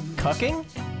gun. Cucking?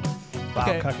 Wow,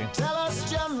 okay. cucking. Tell us,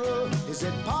 General, is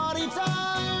it party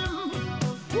time?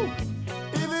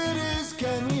 If it is,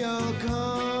 can we all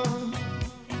come?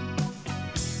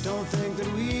 Don't think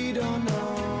that we don't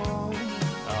know.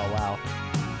 Oh, wow.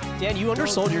 Dan, you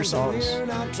undersold your Don't think songs. that we're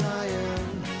not trying.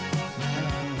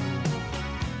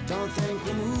 Don't think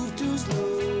we move too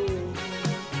slow.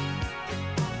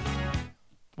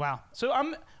 Wow. So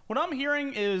what I'm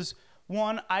hearing is,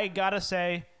 one, I gotta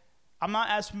say, I'm not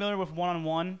as familiar with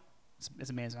one-on-one.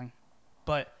 It's amazing,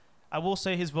 but I will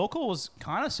say his vocal was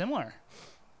kind of similar.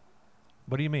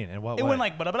 What do you mean? In what It way? went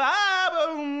like boom.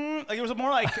 Like it was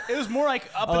more like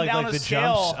up Oh, and down like the the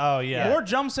scale. jumps? Oh, yeah. More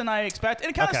jumps than I expect.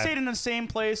 And it kind of Okay. stayed in the same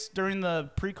place during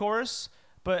the pre-chorus.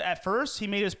 But at first, he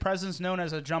made his presence known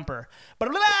as a jumper.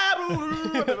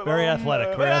 Very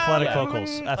athletic vocals. Like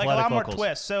a Athletic lot vocals. more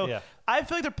twists. So Yeah. I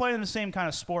feel like they're playing the same kind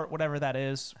of sport, whatever that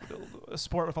is. A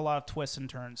sport with a lot of twists and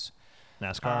turns.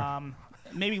 NASCAR.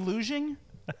 Maybe luging,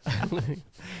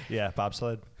 Yeah,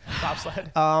 bobsled.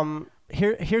 bobsled.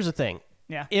 Here's the thing.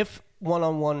 Yeah. If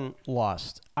one-on-one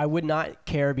lost, I would not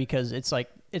care because it's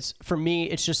for me,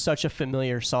 it's just such a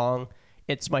familiar song.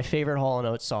 It's my favorite Hall &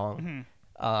 Oates song.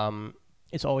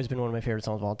 It's always been one of my favorite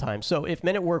songs of all time. So if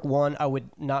Men at Work won, I would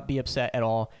not be upset at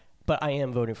all. But I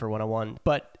am voting for one-on-one.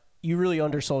 But you really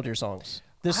undersold your songs.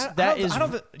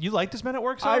 You like this Men at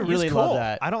Work song? I really It's cool. love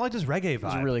that. I don't like this reggae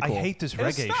vibe. really cool. I hate this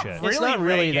reggae not shit. really It's not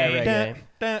really that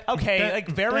reggae. Okay, like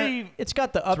very. It's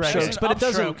got the reggae. upstrokes, but it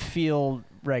doesn't Upstroke. feel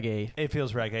reggae. It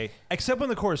feels reggae, except when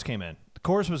the chorus came in. The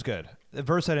chorus was good. The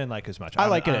verse I didn't like as much. I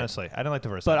like it. Honestly, I didn't like the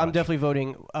verse. But that I'm much. definitely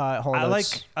voting Hall &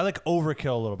 Oates. I like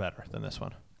Overkill a little better than this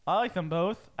one. I like them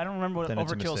both. I don't remember what Then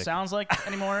it's a Overkill mistake. sounds like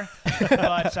anymore.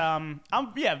 But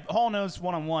Hall knows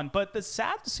one-on-one. But it's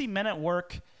sad to see Men at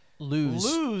Work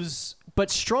lose. But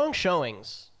strong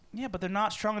showings. Yeah, but they're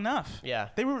not strong enough. Yeah.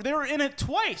 They were in it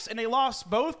twice, and they lost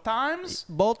both times.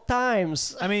 Both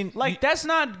times. I mean, Like, that's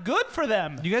not good for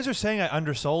them. you guys are saying I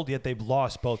undersold, yet they've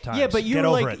lost both times. Yeah, but you Get were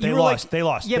over like- it. you They were lost. like- They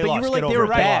lost. yeah, they but you lost. were like Get they over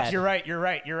were it. They bad. lost.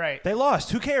 You're right. They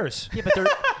lost. Who cares? Yeah, but they're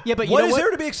yeah, but you What know is what?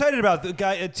 there to be excited about? The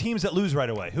guy teams that lose right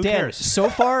away. Who Dan, cares? so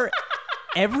far,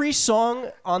 every song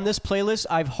on this playlist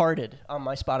I've hearted on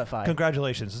my Spotify.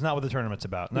 Congratulations. It's not what the tournament's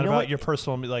about. Not know about what? your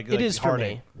personal like. It is for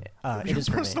hearting. me. It is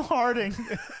for me. Personal Harding.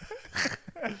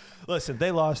 Listen,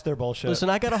 they lost their bullshit. Listen,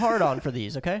 I got a hard on for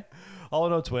these. Okay, All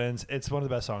Notes wins. It's one of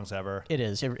the best songs ever. it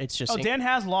is. It's just Oh, Dan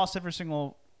has lost every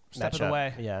single step of the matchup.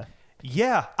 way. Yeah.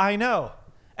 Yeah, I know.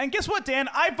 And guess what, Dan?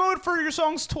 I voted for your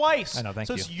songs twice. I know, thank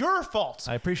so you. it's your fault.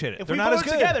 I appreciate it. If They're we not as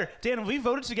voted good. together, Dan, if we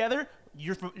voted together,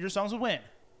 your songs would win.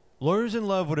 Lawyers in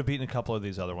Love would have beaten a couple of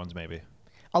these other ones, maybe.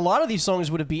 A lot of these songs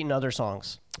would have beaten other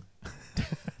songs.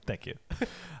 Thank you.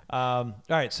 All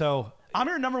right, so I'm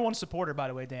your number one supporter, by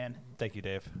the way, Dan. thank you,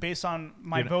 Dave. Based on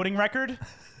my You're not- voting record.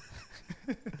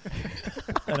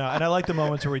 And I like the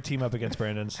moments where we team up against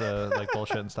Brandon's like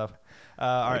bullshit and stuff.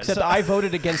 All right, Except so I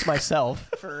voted against myself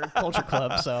for Culture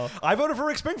Club. So I voted for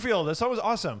Rick Springfield. That song was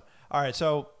awesome. All right,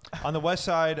 so on the west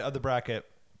side of the bracket,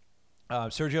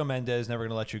 Sergio Mendes, Never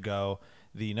Gonna Let You Go.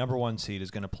 The number one seed is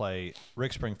going to play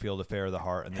Rick Springfield, Affair of the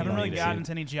Heart. And the Haven't really elite gotten seed.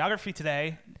 into any geography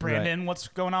today. Brandon, what's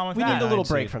going on with we that? need a little Nine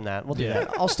break seed. from that. We'll do Yeah.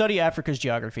 that. I'll study Africa's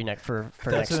geography for That's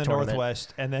next in the tournament.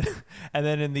 northwest, and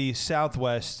then in the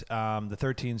southwest, the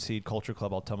 13 seed Culture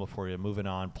Club. I'll tumble for you. Moving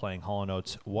on, playing Hall &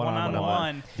 Oates one on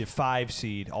One-on-one. The 5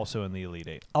 seed, also in the Elite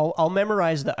 8. I'll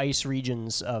memorize the ice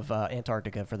regions of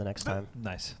Antarctica for the next time.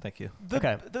 Nice, thank you.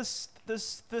 Okay.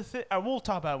 We'll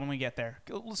talk about it when we get there.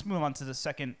 Let's move on to the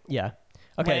second. Yeah.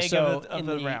 Okay, leg so of in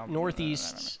the the round.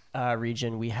 northeast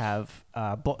region, we have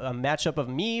a matchup of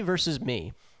me versus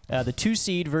me, the 2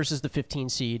 seed versus the 15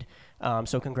 seed.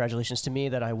 So congratulations to me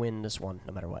that I win this one,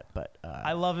 no matter what. But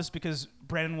I love this because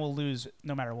Brandon will lose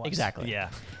no matter what. exactly. Yeah.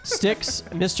 Styx,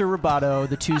 Mr. Roboto,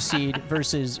 the 2 seed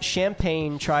versus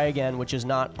Champagne Try Again, which is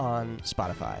not on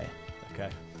Spotify. Okay.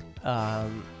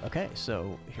 Okay,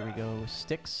 so here we go.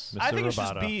 Styx. Mr. I think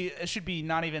Roboto. it should be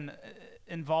not even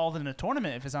involved in a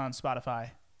tournament if it's on Spotify.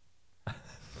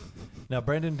 Now,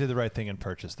 Brandon did the right thing and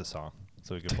purchased the song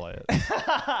so we could play it.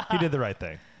 He did the right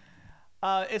thing.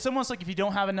 It's almost like if you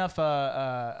don't have enough.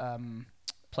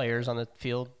 Players on the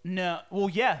field. No. Well,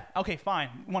 yeah. Okay, fine.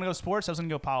 Want to go sports? I was gonna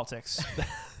go politics.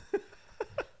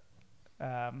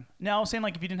 No, I was saying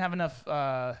like if you didn't have enough.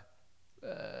 I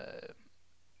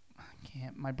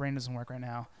can't. My brain doesn't work right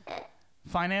now.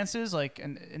 Finances, like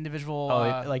an individual.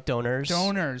 Like donors.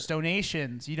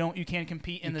 Donations. You can't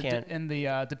compete in You the can't.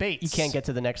 debates. You can't get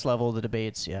to the next level of the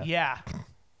debates. Yeah. Yeah.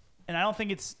 And I don't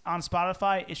think it's on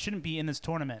Spotify. It shouldn't be in this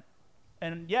tournament.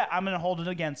 And yeah, I'm gonna hold it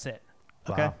against it.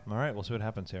 Okay. Wow. All right, we'll see what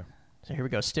happens here. So here we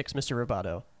go. Styx, Mr.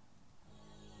 Roboto.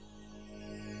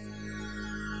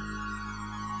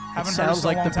 Haven't It heard this sounds in a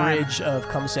like long the time. bridge of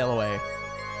Come Sail Away.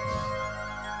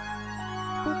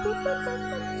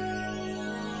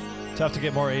 Tough to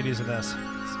get more 80s in this.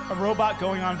 A robot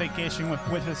going on vacation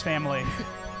with his family.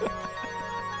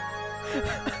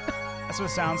 That's what it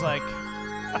sounds like.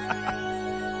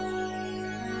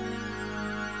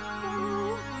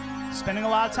 Spending a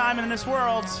lot of time in this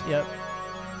world. Yep.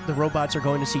 The robots are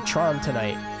going to see Tron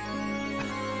tonight.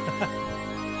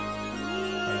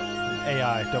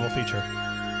 AI, double feature.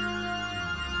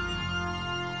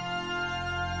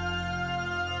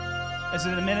 Is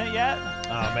it a minute yet?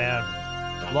 Oh,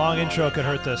 man. Long intro could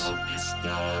hurt this.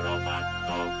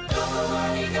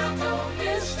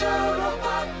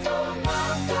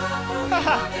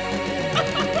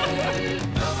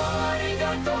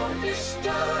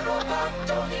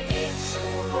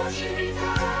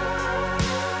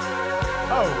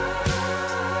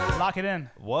 Oh. Lock it in.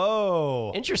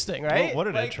 Whoa. Interesting, right? What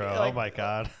an Like- intro. like- Oh, my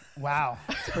God. Wow.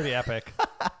 It's pretty epic.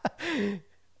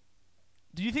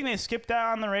 Do you think they skipped that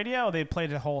on the radio or they played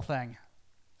the whole thing?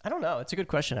 I don't know. It's a good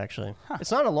question, actually. It's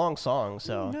not a long song,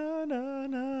 so. Na, na,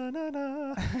 na, na,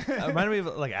 na. It reminded me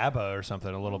of like ABBA or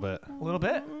something a little bit. A little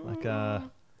bit? Like,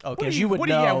 Oh, because you would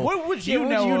know. Yeah, what would you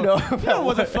know? You know You don't know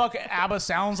what the fuck ABBA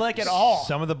sounds like at all.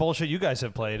 some of the bullshit you guys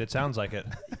have played, it sounds like it.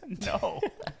 No.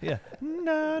 Yeah.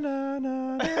 Na, na,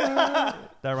 na, na.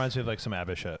 That reminds me of like some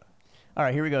ABBA shit. All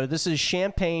right, here we go. This is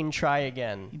Champagne Try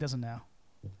Again. He doesn't know.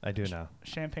 I do know.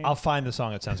 Champagne. I'll find the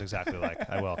song it sounds exactly like.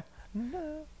 I will.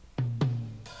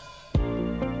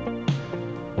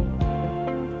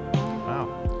 Wow.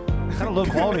 Kind of low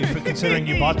quality for considering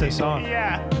you bought this song.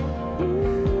 Yeah.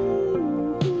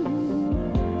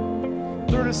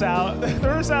 Throw this out.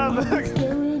 Throw this out.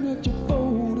 Staring at your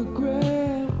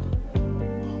photograph.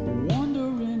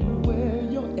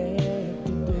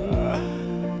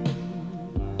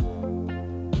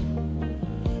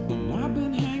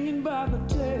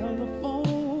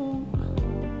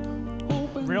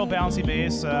 bouncy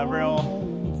bass, real.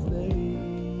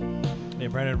 Yeah,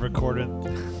 Brandon recorded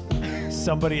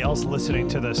somebody else listening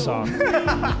to this song.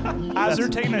 As they're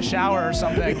taking a shower or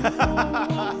something. There's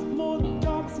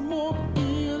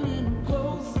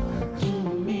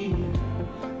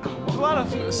a lot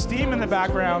of steam in the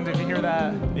background if you hear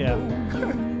that. Yeah.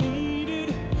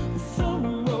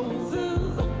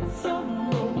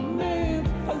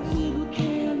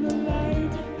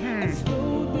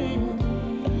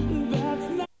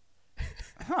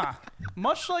 Huh.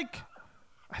 Much like,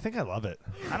 I think I love it.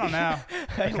 I don't know.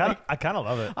 I kind of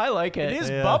love it. I like it. It is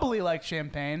Yeah. bubbly like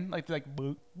champagne. Like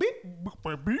boop, beep, boop,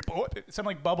 boop, beep, boop. It sounds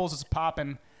like bubbles is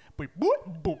popping. Boop,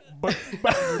 boop, boop, boop,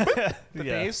 boop. The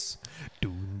Yeah. bass.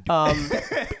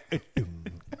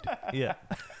 Yeah,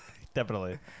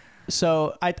 definitely.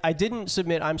 So I didn't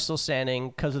submit I'm Still Standing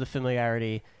because of the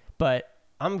familiarity, but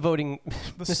I'm voting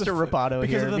Mr. Roboto because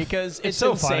here of the- because it's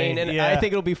so insane, funny, and yeah. I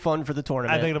think it'll be fun for the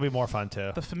tournament. I think it'll be more fun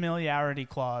too. The familiarity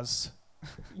clause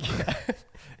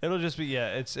It'll just be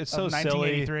it's so of silly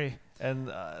 1983.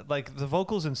 and like the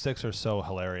vocals in Styx are so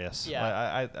hilarious.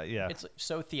 Yeah. I yeah. It's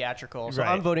so theatrical. So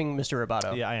Right. I'm voting Mr.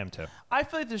 Roboto. Yeah, I am too. I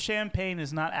feel like the champagne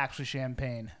is not actually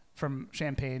champagne from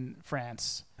Champagne,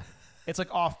 France. It's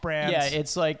like off-brand. Yeah,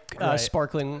 it's like Right.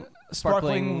 sparkling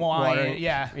sparkling wine. water.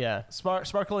 Yeah. Yeah.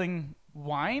 Sparkling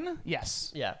wine?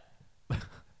 Yes. Yeah. So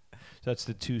that's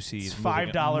the 2 seed. It's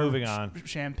 $5 Moving on.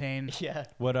 champagne. Yeah.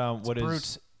 What is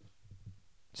Brute.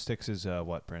 Styx is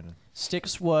what, Brandon?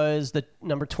 Styx was the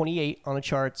number 28 on the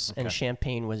charts, Okay. and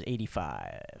Champagne was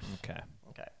 85. Okay.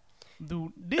 Okay.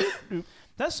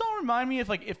 That song remind me of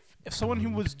like if someone who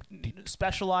was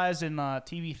specialized in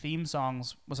TV theme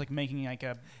songs was like making like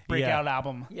a breakout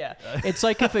album. Yeah, it's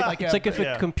like if Like it's a- like if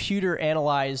yeah. a computer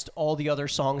analyzed all the other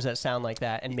songs that sound like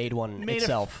that and made one Made a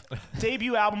itself.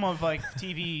 Debut album of like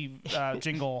TV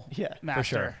jingle Yeah, master. For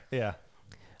sure. Yeah.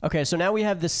 Okay, so now we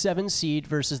have the 7 seed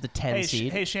versus the 10 Hey,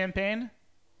 seed. hey, Champagne.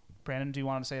 Brandon, do you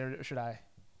want to say it or should I?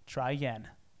 Try again.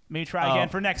 Maybe try again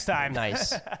for next time.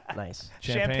 Nice, nice.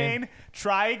 Champagne,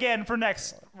 try again for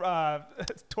next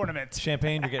tournament.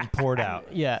 Champagne, you're getting poured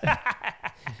out. Yeah.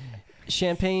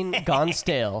 Champagne gone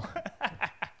stale.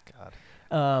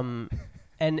 God.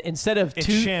 And instead of It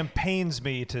two, champagnes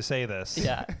me to say this.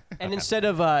 yeah, and instead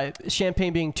of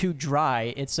champagne being too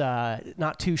dry, it's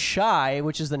not too shy,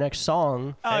 which is the next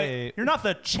song. Hey. You're not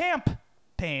the champ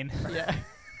pain. Yeah.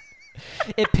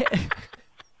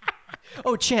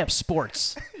 Oh, Champ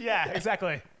Sports. Yeah,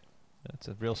 exactly. It's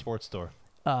a real sports store.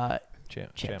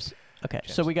 Champs. Champs. Okay,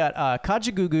 so we got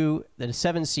Kajagoogoo, that is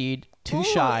 7 seed, too Ooh,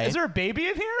 shy. Is there a baby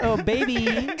in here? Oh, baby.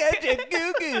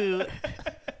 Kajagoogoo.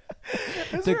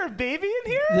 Is there a baby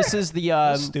in here? This is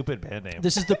the Stupid band name.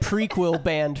 this is the prequel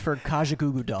band for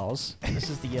Kajagoogoo Dolls. This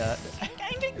is the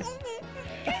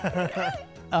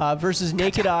versus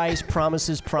Naked Eyes,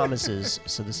 Promises, Promises.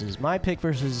 So this is my pick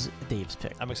versus Dave's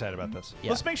pick. I'm excited about this. Yeah.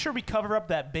 Let's make sure we cover up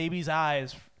that baby's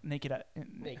eyes. Naked.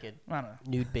 Naked. I don't know.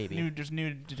 Nude baby. There's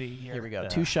nudity here. Here we go. Yeah.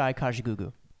 Too Shy,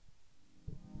 Kajagoogoo.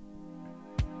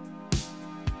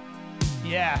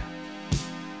 Yeah.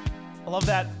 I love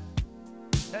that.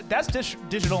 That's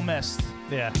digital mist.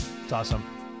 Yeah, it's awesome.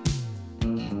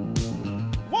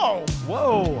 Whoa!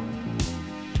 Whoa.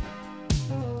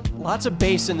 Lots of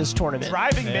bass in this tournament.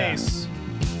 Driving Yeah. bass.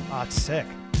 Oh, it's sick.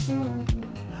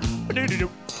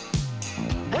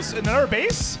 What's another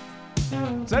bass?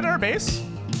 Is that another bass?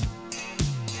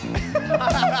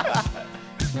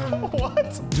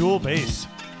 What? Dual bass.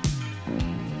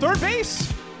 Third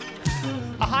base.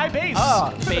 A high bass.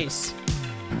 Ah, bass.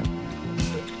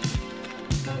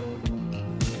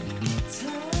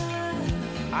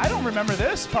 I don't remember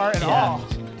this part at Yeah. all.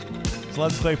 It's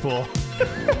Les Claypool.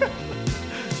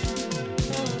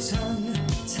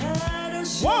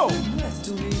 Whoa!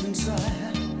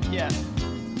 Yeah.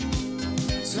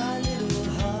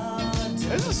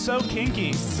 This is so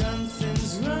kinky.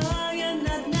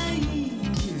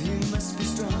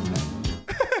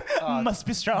 Must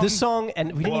be strong. This song,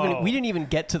 and we Whoa. didn't even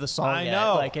get to the song I yet.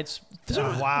 know. Like it's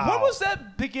Wow. What was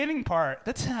that beginning part?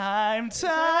 The time.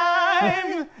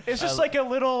 It's just like a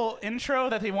little intro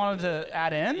that they wanted to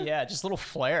add in. yeah, just a little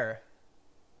flair.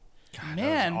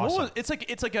 Man, That was what awesome. was,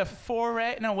 it's like a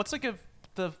foray. No, what's like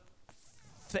the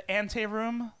ante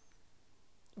room?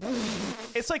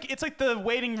 It's like the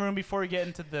waiting room before you get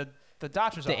into the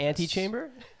doctor's The office. antechamber?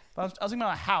 I was thinking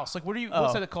about a house. Like, what's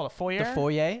Oh. that called? A foyer? The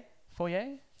foyer?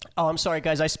 Foyer? Oh, I'm sorry,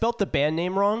 guys. I spelt the band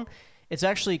name wrong. It's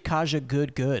actually Kaja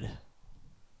Good.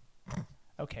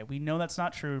 Okay, we know that's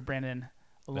not true, Brandon.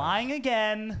 Lying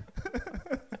again.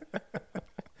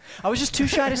 I was just too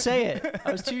shy to say it.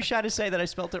 I was too shy to say that I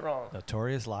spelt it wrong.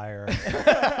 Notorious liar.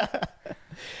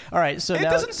 All right, so It now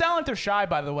doesn't sound like they're shy,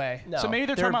 by the way. No, So maybe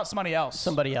they're they're talking about somebody else.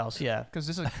 somebody else. Yeah. Because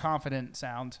this is a confident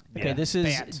sound. Okay, this is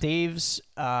Band. Dave's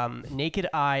Naked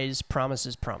Eyes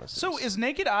Promises. So is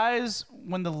Naked Eyes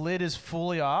when the lid is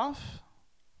fully off?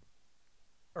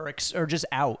 or just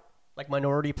out, like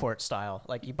Minority Report style,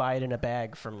 like you buy it in a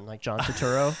bag from like John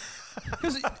Turturro.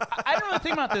 Because I don't really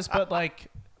think about this, but like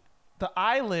the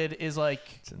eyelid is like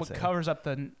what insane. covers up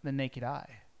the naked eye.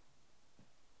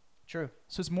 True.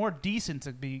 So it's more decent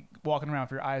to be walking around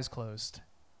with your eyes closed.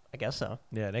 I guess so.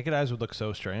 Yeah, naked eyes would look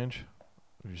so strange.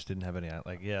 We just didn't have any no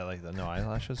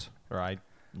eyelashes or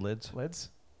eyelids. Lids?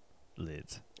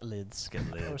 Lids. Lids. Get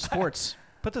Or lids. sports.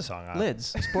 Put the song on. Lids.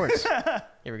 Sports.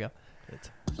 Here we go. Lids.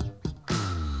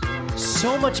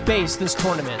 So much bass this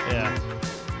tournament. Yeah.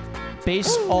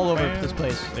 Bass all over man. this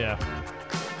place. Yeah.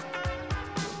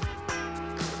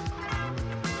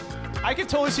 I could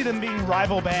totally see them being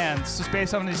rival bands just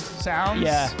based on these sounds.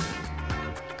 Yeah.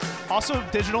 Also,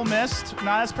 Digital Mist,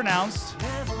 not as pronounced.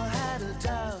 Never had a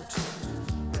doubt.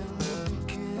 In the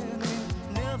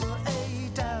beginning, never a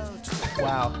doubt.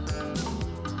 Wow.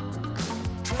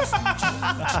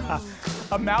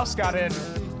 A mouse got in.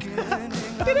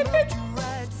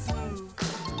 Right through.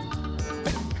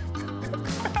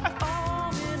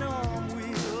 Arm in arm,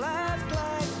 we laughed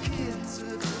like kids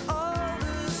at all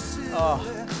the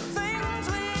silly things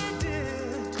we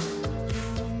did.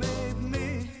 You made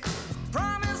me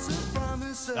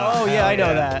promises. Oh, yeah, I know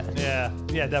yeah. that. Yeah.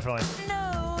 Yeah, definitely.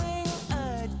 Knowing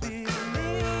I'd believe.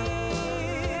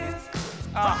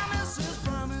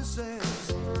 Promises.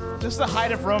 This is the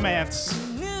height of romance.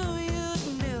 Knew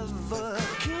you'd never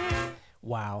care.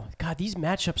 Wow. God, these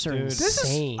matchups are Dude.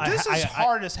 insane. This is I-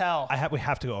 hard as hell. We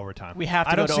have to go overtime. We have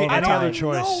to I go don't to see overtime. any I other don't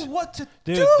choice. know what to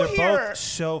Dude, do they're here. both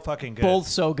so fucking good. Both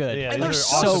so good. Yeah, And those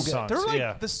they're are so awesome good. songs. They're like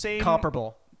yeah. the same.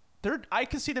 Comparable. I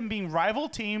could see them being rival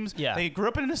teams. Yeah. They grew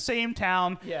up in the same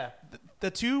town. Yeah.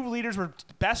 The two leaders were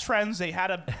best friends. They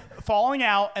had a falling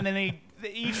out, and then they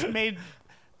each made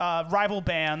rival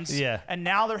bands. Yeah. And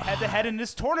now they're head to head in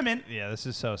this tournament. Yeah, this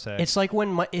is so sick. It's like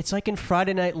it's like in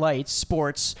Friday Night Lights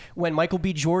sports when Michael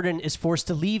B. Jordan is forced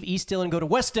to leave East Dillon and go to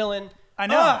West Dillon. I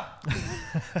know. Ah!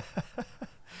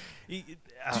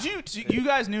 You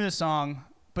guys knew the song,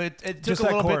 but it took Just a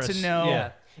that little chorus. bit to know.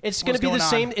 Yeah. It's gonna what's be the going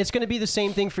same. on. It's gonna be the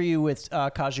same thing for you with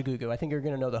Kajagoogoo. I think you're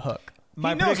gonna know the hook. my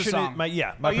He knows the prediction song. is my you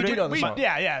prediction do know the song.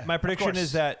 Yeah. My of prediction course.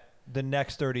 is that the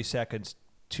next 30 seconds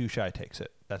Too Shy takes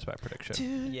it. That's my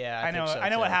prediction. Yeah, I know. think so, I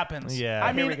know too. what happens. Yeah. I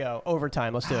Here mean, we go.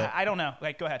 Overtime. Let's do it. I don't know.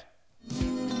 Like, go ahead.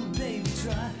 Baby,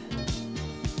 try.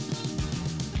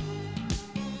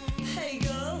 Hey,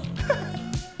 girl.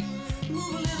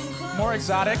 Move a little closer. More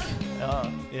exotic.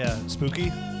 Yeah,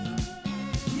 spooky.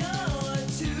 You're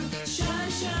too shy,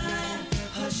 shy.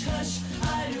 Hush, hush.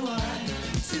 I do I.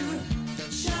 Too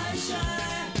shy, shy.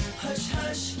 Hush,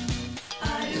 hush.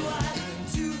 I do I.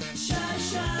 Too shy,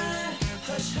 shy.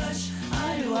 Hush, hush.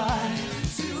 I do I.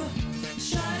 Too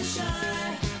shy,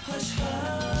 shy. Hush,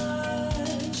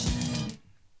 hush.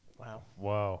 Wow.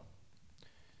 Whoa.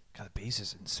 God, the bass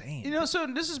is insane. You know, so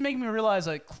this is making me realize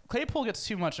like Claypool gets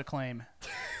too much acclaim.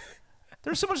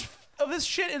 There's so much of this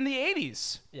shit in the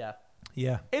 80s. Yeah.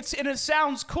 Yeah. It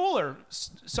sounds cooler.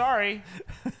 Sorry,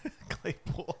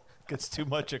 Claypool gets too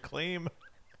much acclaim.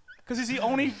 because he's the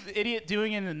only idiot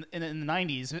doing it in the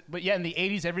 90s. But yeah, in the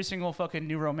 80s, every single fucking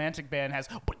new romantic band has.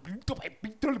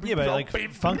 Yeah, but like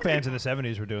funk bands in the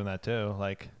 70s were doing that too.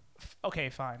 Like, Okay,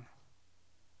 fine.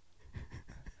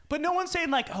 But no one's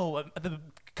saying like, oh, the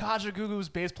Kajagoogoo's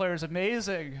bass player is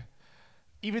amazing,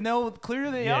 even though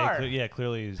clearly they are.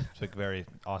 Clearly he's like very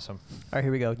awesome. All right,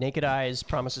 here we go. Naked Eyes.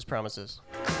 Promises. Promises.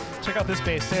 Check out this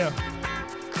bass too.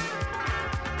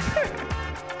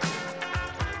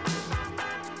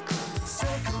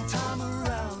 Second time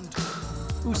around.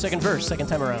 Ooh, second verse. Second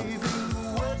time around. Even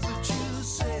the words that you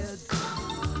said.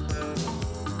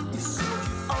 You said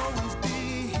you'd always be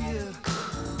here.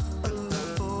 A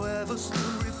love forever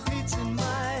still repeats in my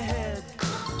head.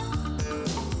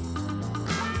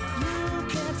 You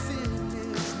can't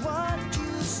finish what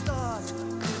you start.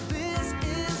 If this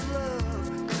is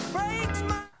love, it breaks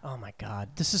my. Oh my God,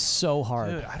 this is so hard.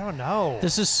 Dude, I don't know.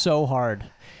 This is so hard.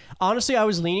 Honestly, I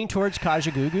was leaning towards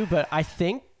Kajagoogoo, but I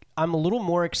think I'm a little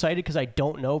more excited because I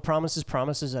don't know Promises,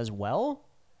 Promises as well.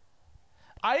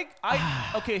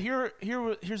 Okay, here's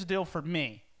the deal for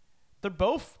me. They're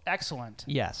both excellent.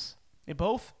 Yes. They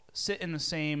both sit in the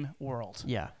same world.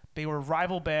 Yeah. They were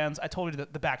rival bands. I told you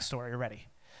the backstory already.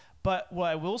 But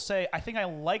what I will say, I think I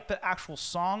like the actual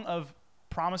song of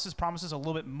Promises, Promises a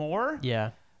little bit more. Yeah.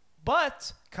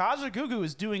 But Kajagoogoo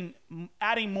is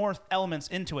adding more elements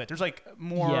into it. There's like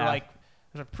more Yeah. like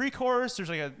There's a pre-chorus. There's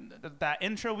like that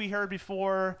intro we heard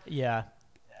before. Yeah.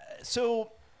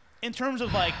 So, in terms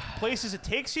of like places it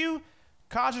takes you,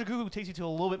 Kajagoogoo takes you to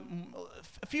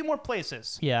a few more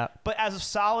places. Yeah. But as a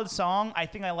solid song, I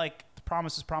think I like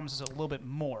Promises a little bit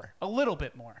more.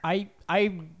 I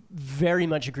very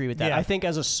much agree with that. Yeah. I think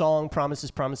as a song,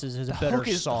 Promises is a better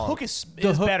song. The hook is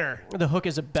The hook- better. The hook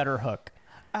is a better hook.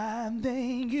 I'm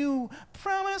thanking you,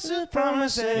 promises.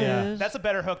 Yeah. That's a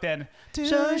better hook than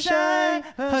Sunshine,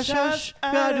 hush, hush,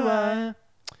 how do I?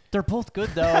 They're both good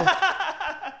though.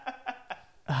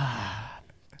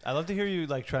 I love to hear you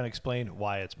like trying to explain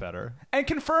why it's better. And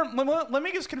confirm. Let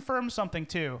me just confirm something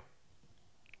too,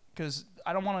 because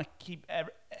I don't want to keep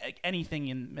anything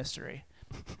in mystery.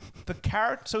 The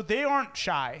character, so they aren't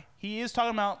shy. He is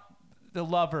talking about the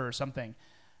lover or something.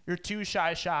 You're too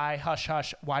shy, hush,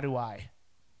 hush. Why do I?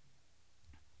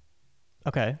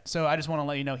 Okay. So I just want to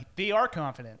let you know they are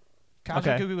confident.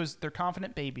 Kajagoogoo they're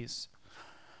confident babies.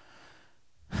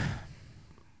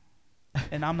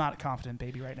 And I'm not a confident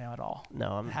baby right now at all.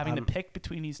 No, I'm Having to pick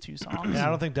between these two songs. Yeah, I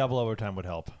don't think double overtime would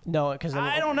help. No, because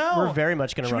I don't know. We're very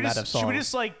much going to run out of songs. Should we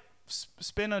just like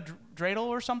spin a dreidel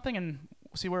or something and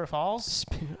see where it falls?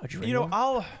 spin a dreidel? You know,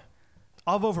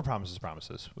 I'll vote for Promises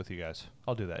with you guys.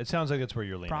 I'll do that. It sounds like it's where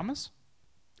you're leaning. Promise?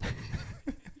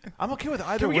 I'm okay with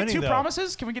either Can we get winning, two though.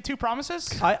 promises? Can we get two promises?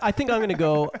 I think I'm going to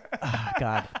go.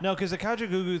 God. No, because the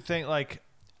Kajagoogoo thing, like,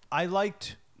 I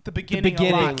liked The beginning.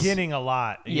 beginning. A lot. beginning a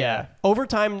lot. Yeah.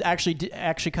 Overtime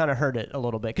actually kind of hurt it a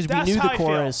little bit because we That's knew how the I feel.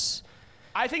 chorus.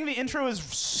 I think the intro is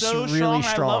so It's really strong. And I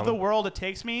love strong. the world it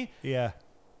takes me, Yeah.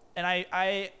 and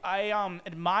I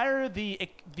admire the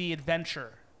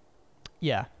adventure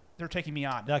Yeah. they're taking me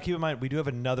on. Now, keep in mind, we do have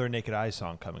another Naked Eyes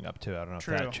song coming up, too. I don't know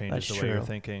True. if that changes That's the way you're true.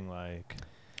 thinking. Like,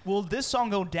 Will this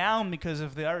song go down because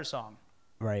of the other song,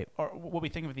 Right. or what we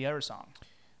think of the other song?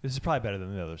 this is probably better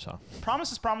than the other song.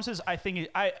 Promises. I think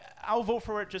I'll vote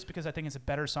for it just because I think it's a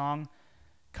better song.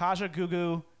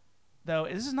 Kajagoogoo, though,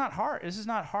 this is not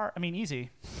hard. I mean, easy.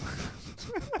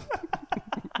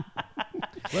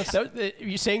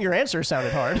 You saying your answer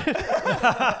sounded hard.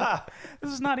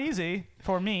 This is not easy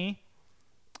for me.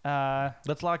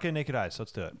 Let's lock in Naked Eyes.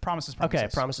 Let's do it. Promises. Okay,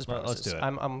 promises. Let's do it.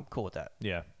 I'm cool with that.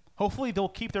 Yeah. Hopefully they'll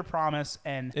keep their promise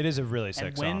and It is a really sick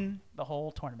and song. win the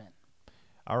whole tournament.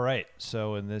 All right.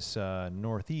 So in this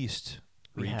Northeast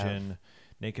We region, have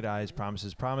Naked Eyes,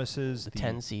 Promises. The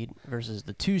 10 seed versus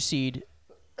the 2 seed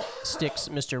Styx,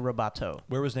 Mr. Roboto.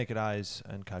 Where was Naked Eyes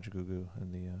and Kajagoogoo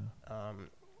in the?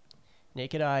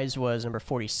 Naked Eyes was number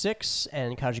 46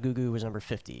 and Kajagoogoo was number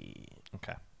 50.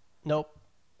 Okay. Nope.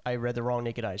 I read the wrong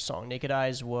Naked Eyes song. Naked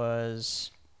Eyes was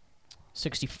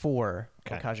 64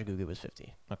 and Okay. Kajagoogoo was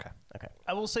 50. Okay.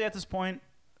 I will say at this point,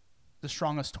 the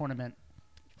strongest tournament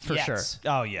For yet. sure.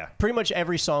 Oh yeah. Pretty much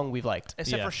every song we've liked.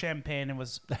 Except Yeah. for Champagne, it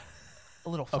was a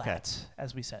little flat, Okay.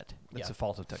 as we said. That's Yeah. a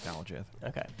fault of technology. I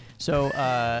think. Okay. So,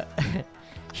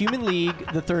 Human League,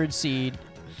 the 3rd seed,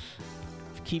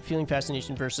 Keep Feeling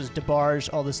Fascination versus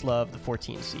DeBarge, All This Love, the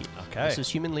 14 seed. Okay. This is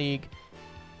Human League.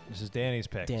 This is Danny's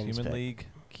pick. Danny's Human pick. League.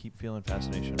 Keep feeling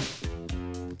fascination.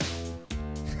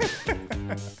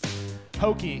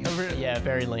 Hokey. Yeah,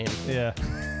 very lame. Yeah.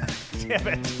 Damn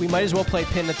it. We might as well play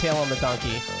Pin the Tail on the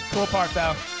Donkey. Cool part,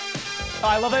 though. Oh,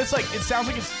 I love that. It's like, it sounds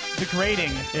like it's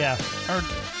degrading. Yeah. Or,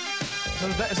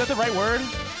 is that the right word?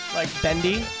 Like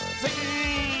bendy. It's like,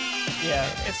 Yeah.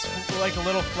 it's like a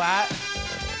little flat.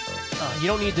 You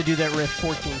don't need to do that riff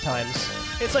 14 times.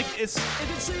 It's like, it's,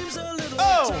 If it seems a little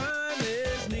Oh! time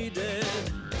is needed,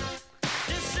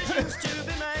 decisions to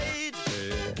be made.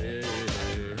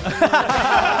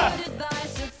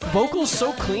 Vocals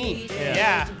so clean.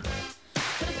 yeah.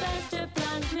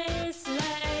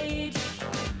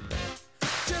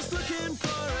 Just looking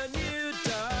for a new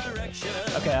direction.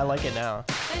 Okay, I like it now.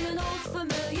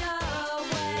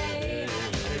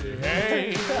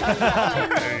 Hey.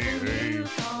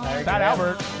 Fat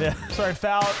Albert. Yeah. Sorry,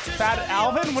 Fat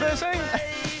Alvin? What did I say?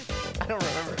 I don't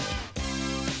remember.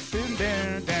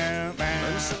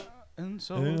 And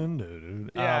so,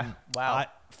 Yeah. Wow.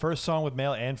 First song with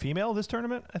male and female this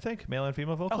tournament, I think. Male and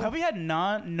female vocal. oh, have we had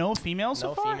no females so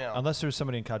No far? female. Unless there's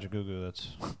somebody in Kajagoogoo that's,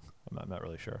 I'm not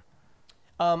really sure.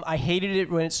 I hated it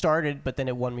when it started, but then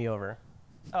it won me over.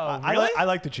 Oh, I really? I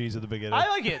like the cheese at the beginning. I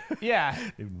like it. Yeah.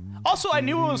 Also, I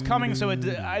knew it was coming, so it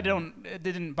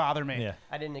didn't bother me. Yeah.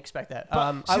 I didn't expect that. But,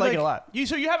 I see, like like, it a lot.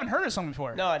 So you haven't heard a song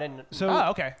before? No, I didn't. So Oh,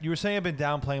 okay. you were saying I've been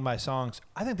downplaying my songs.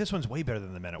 I think this one's way better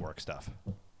than the Men at Work stuff.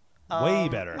 Way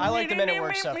better. I like the Men at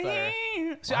Work stuff better.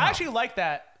 See, I actually like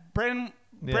that. Brandon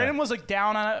was like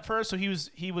down on it at first, so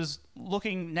he was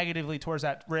looking negatively towards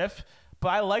that riff. But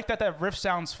I like that riff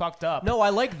sounds fucked up. No, I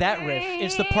like that riff.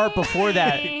 It's the part before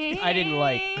that I didn't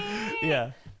like.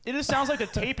 Yeah. It just sounds like the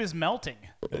tape is melting.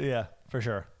 Yeah, for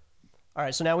sure. All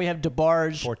right, so now we have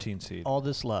DeBarge, 14 seed. All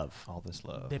This Love. All this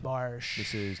love. DeBarge.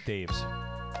 This is Dave's.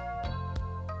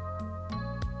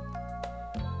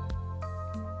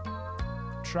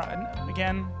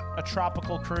 Again, a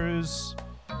tropical cruise.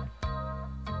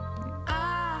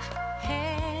 I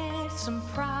had some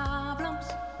problems,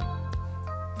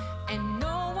 and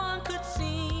no one could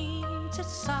seem to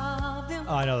solve them.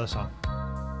 Oh, I know this song.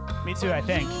 Me too, I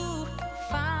think. You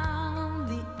found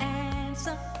the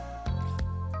answer.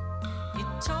 You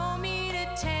told me to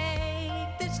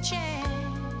take this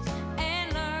chance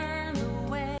and learn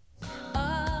the way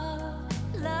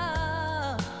of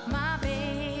love, my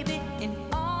baby, and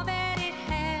all that it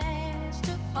has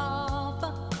to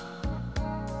offer.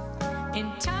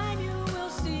 In time you will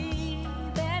see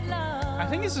that love. I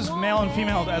think this is male and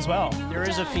female as well. There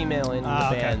is a female in the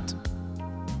Ah, okay. band.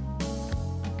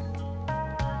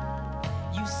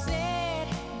 You said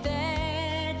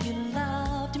that you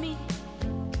loved me.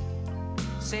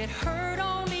 Said hurt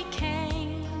only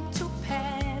came to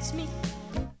pass me.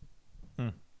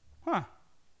 Huh.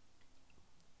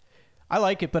 I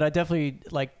like it, but I definitely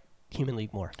like Human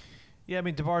League more. Yeah, I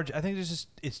mean, DeBarge, I think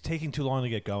it's taking too long to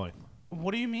get going.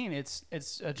 What do you mean? It's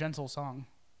a gentle song.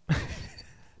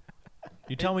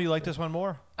 You tell me you like this one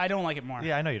more? I don't like it more.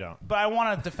 Yeah, I know you don't. But I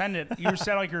want to defend it. You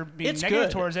sound like you're being It's negative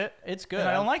good. towards it. It's good. And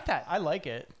I don't like that. I like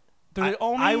it. They're the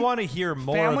only I want to hear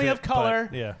more family of, of it, color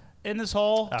but, yeah. in this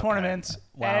whole Okay. tournament.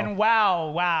 Wow. And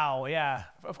wow, yeah.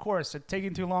 Of course, it's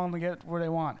taking too long to get where they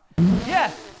want. Yeah,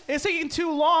 it's taking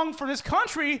too long for this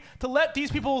country to let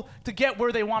these people to get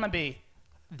where they want to be.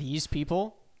 These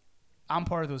people. I'm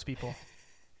part of those people.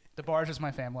 DeBarge is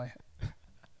my family.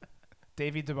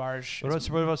 Davey DeBarge.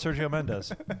 What about Sergio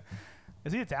Mendes?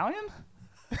 Is he Italian?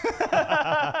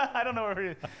 I don't know where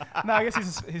he. No, I guess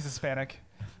he's Hispanic.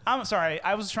 I'm sorry.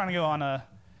 I was trying to go on a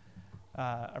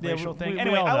racial thing. we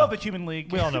Anyway, all I know. love the Human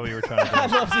League. We all know what you were trying to do. I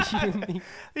love the Human League.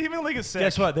 The Human League is sick.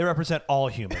 Guess what? They represent all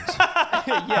humans.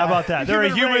 How about that? They're a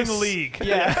human human race. league.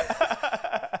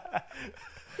 Yeah.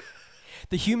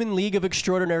 The Human League of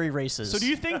Extraordinary Races. So do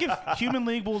you think if Human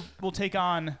League will take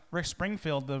on Rick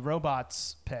Springfield, the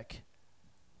robots pick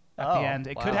at Oh, the end?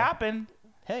 It could wow. happen.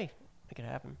 Hey, it could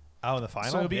happen. Oh, in the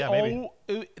final? So it'd be yeah,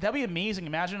 maybe. that'd be amazing.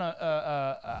 Imagine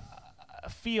a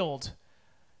field.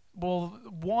 Well,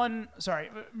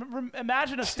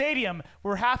 imagine a stadium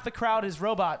where half the crowd is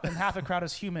robot and half the crowd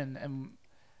is human. And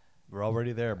We're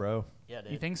already there, bro. Yeah,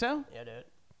 dude. you think so? Yeah, dude.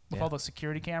 With Yeah. all the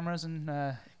security cameras and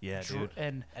Yeah, dude.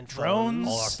 and And drones,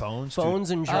 All our phones. Phones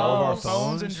dude. and oh, drones. all of our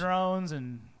phones and phones. drones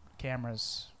and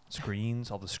cameras, Screens,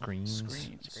 all the screens.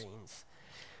 Screens.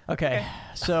 Okay,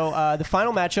 so the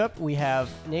final matchup, we have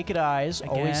Naked Eyes,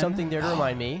 Always Again? Something There to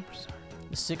Remind Me.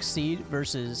 The 6th seed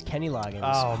versus Kenny Loggins,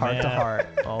 Oh, Heart to man. Heart.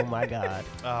 Oh, my God.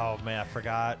 Oh, man, I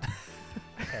forgot.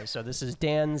 Okay, so this is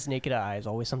Dan's Naked Eyes,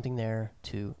 Always Something There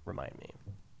to Remind Me.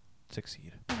 6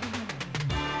 seed.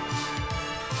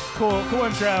 cool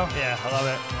intro. Yeah, I love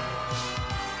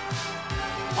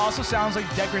it. Also sounds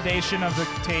like degradation of the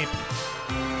tape.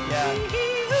 Yeah.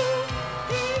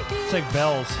 It's like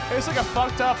bells. It's like a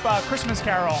fucked up Christmas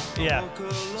carol. Yeah.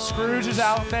 Scrooge is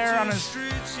out there on his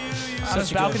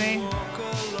balcony.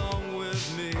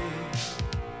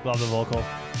 Love the vocal.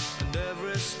 And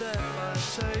every step I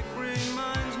take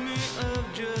reminds me of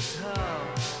just how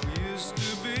we used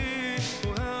to be.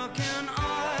 Oh, how can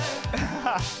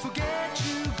I forget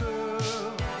you,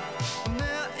 girl? And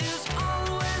there is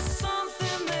always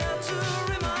something there to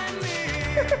remind me.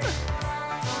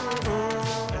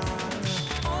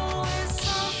 Always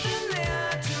something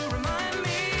there to remind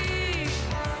me.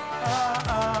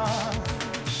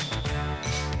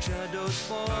 Shadows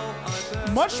fall, I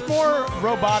Much more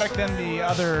robotic than the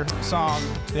other song.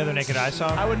 The other Naked Eye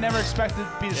song? I would never expect it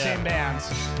to be the Yeah. same bands.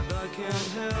 I can't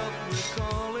help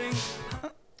recalling.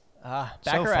 So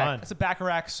Baccarat. fun. It's a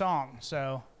Bacharach song,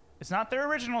 so it's not their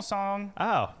original song.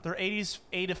 Oh. They're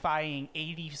 80s-ifying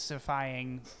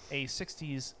a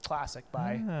 60s classic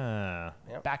by Ah,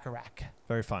 Bacharach.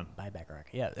 very fun. By Baccarat.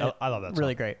 Yeah, I love that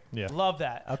Really song. great. Yeah. Love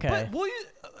that. Okay. But will you,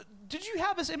 did you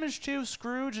have this image too?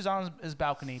 Scrooge is on his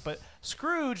balcony, but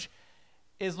Scrooge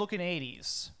is looking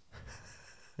 80s.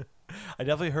 I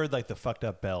definitely heard like the fucked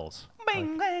up bells.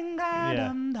 Bing, bing, da, yeah.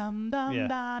 dum, dum, dum, Yeah.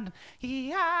 dum,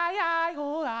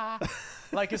 ee-yi-yi-oh-ah.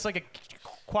 Like it's like a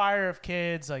choir of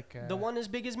kids. Like The one as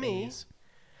big as me. 80s.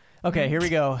 Okay, here we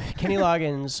go. Kenny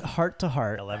Loggins, Heart to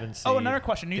Heart. 11 seed. Oh, another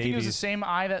question. Do you think it was the Davies. same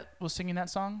eye that was singing that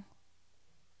song?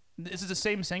 Is it the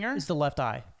same singer? It's the left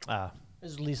eye. Ah,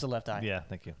 It's at least the left eye. yeah,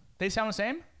 thank you. They sound the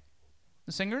same?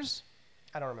 The singers?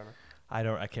 I don't remember. I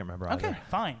can't remember Okay, either.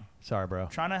 fine. Sorry, bro.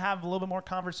 Trying to have a little bit more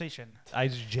conversation. I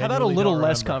How genuinely about a little don't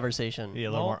less remember. conversation? Yeah,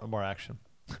 a little more action.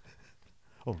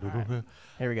 Oh,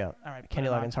 Here we go. All right. Kenny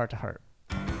put it on. Loggins, Heart to Heart.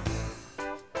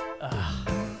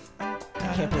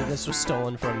 I can't believe this was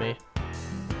stolen from me.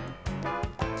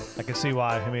 I can see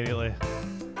why immediately.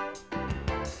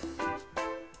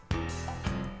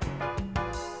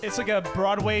 It's like a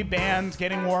Broadway band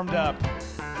getting warmed up.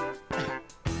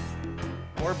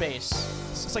 More bass.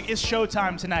 It's like it's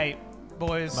showtime tonight,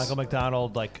 boys. Michael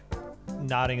McDonald like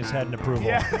nodding his head in approval.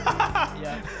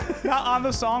 Yeah. Not on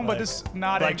the song, but Like- just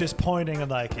nodding. Like just pointing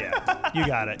and like, yeah, you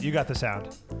got it. You got the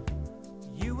sound.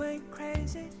 You ain't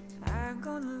crazy, I'm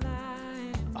gonna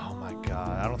lie. Oh my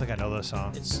god, I don't think I know this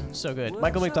song. It's so good.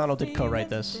 Michael McDonald did co-write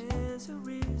this.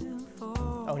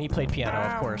 Oh, and he played piano,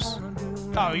 of course.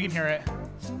 Oh, you can hear it.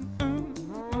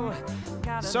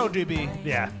 So doobie.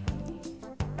 Yeah,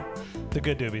 the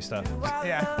good doobie stuff.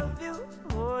 Yeah.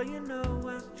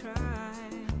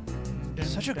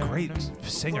 Such a great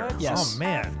singer. Yes. Oh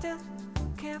man.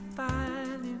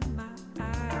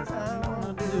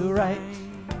 Do right.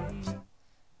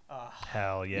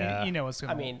 Hell yeah. You know what's going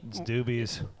I on. mean, It's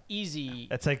doobies. easy.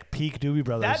 That's like peak Doobie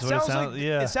Brothers. That what sounds like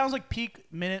yeah. it sounds like peak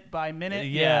minute by minute.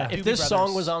 Yeah. If Doobie this song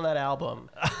Brothers. was on that album,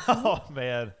 Oh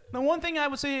man. The one thing I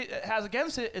would say it has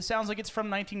against it, it sounds like it's from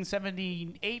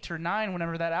 1978 or 9,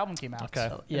 whenever that album came out. Okay.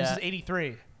 And this is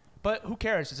 83. But who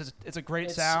cares? It's a great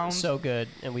it's sound. so good,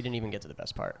 and we didn't even get to the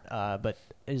best part. But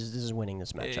this is winning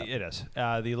this matchup. It is.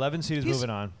 The 11 seed is He's- moving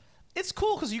on. It's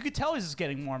cool because you could tell he's just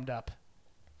getting warmed up.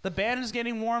 The band is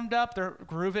getting warmed up. They're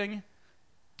grooving.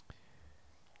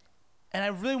 And I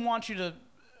really want you to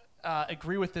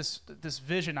agree with this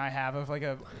vision I have of like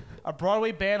a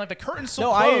Broadway band, like the curtains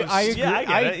still No, closed. I agree. Yeah, I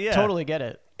get it, yeah. totally get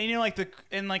it. And you know, like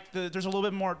there's a little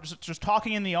bit more just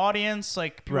talking in the audience,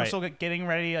 like people are Right. still getting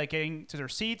ready, like getting to their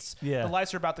seats. Yeah. The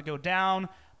lights are about to go down,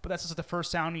 but that's just the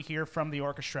first sound you hear from the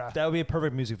orchestra. That would be a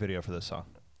perfect music video for this song.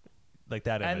 Like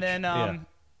that image. And then yeah.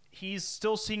 he's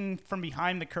still singing from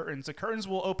behind the curtains. The curtains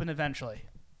will open eventually.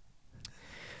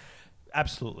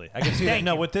 Absolutely. I can see that. Thank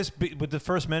No, you. with the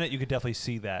first minute, you could definitely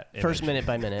see that. First image. minute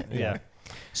by minute. Yeah.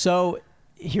 So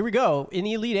here we go. In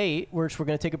the Elite Eight, which we're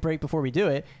going to take a break before we do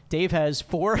it, Dave has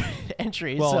 4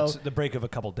 entries. Well, so it's the break of a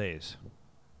couple days.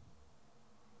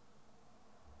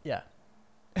 yeah.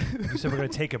 You said we're going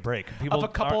to take a break. People Of a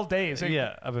couple aren't- of days.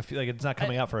 Yeah, of a few, like it's not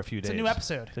coming out for a few It's days. a new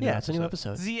episode. Yeah, it's a new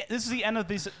episode. This is the end of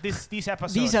these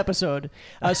episodes. These episode.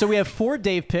 So we have 4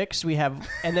 Dave picks. We have,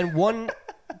 and then 1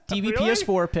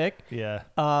 DVPS4 pick, Yeah,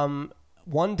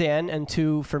 1 Dan, and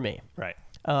 2 for me. right.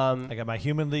 Um, I got my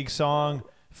Human League song,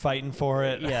 fighting for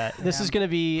it. yeah, this Yeah.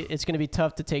 is it's gonna be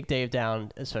tough to take Dave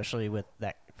down, especially with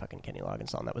that fucking Kenny Loggins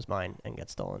song that was mine and get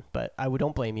stolen. But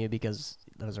don't blame you because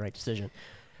that was the right decision.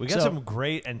 We got So- some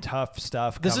great and tough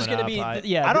stuff. This is coming gonna up. be-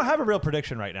 yeah, I don't have a real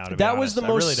prediction right now. To be That was honest. the I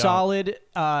most really don't.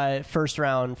 solid first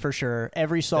round for sure.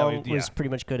 Every song would- was yeah. pretty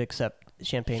much good except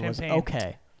Champagne was Champagne.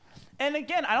 okay. And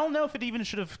again, I don't know if it even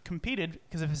should have competed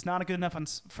because if it's not good enough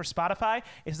for Spotify,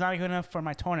 it's not good enough for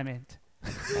my tournament.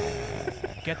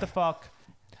 Get the fuck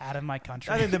out of my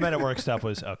country. I think the Men at Work stuff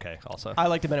was okay. Also, I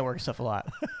like the Men at Work stuff a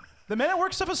lot. The Men at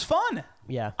Work stuff is fun.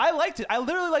 Yeah. I liked it. I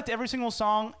literally liked every single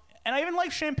song, and I even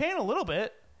liked Champagne a little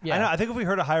bit. Yeah. I know. I think if we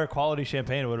heard a higher quality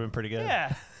champagne, it would have been pretty good.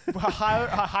 Yeah, a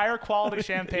higher quality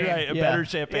champagne. Right, a Yeah. better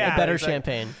champagne. Yeah, a better exactly.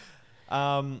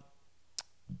 champagne.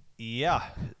 Yeah.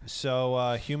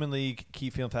 So, Human League Key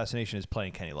Film Fascination is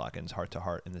playing Kenny Loggins Heart to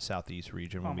Heart in the Southeast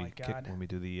region when Oh my we God. when we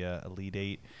do the Elite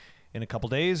Eight in a couple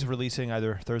days, releasing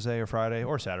either Thursday or Friday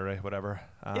or Saturday, whatever.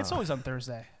 It's always on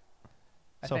Thursday.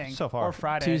 I So- think. so far. Or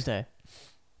Friday. Tuesday.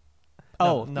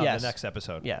 no, yes. the next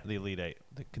episode. Yeah. The Elite Eight,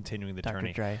 continuing the Dr.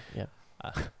 tourney. Dre. Yeah.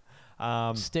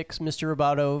 Sticks. Sticks, Mr.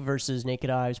 Roboto versus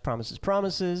Naked Eyes, Promises,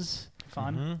 Promises.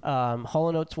 Fun.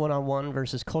 Hall & Oates 1-on-1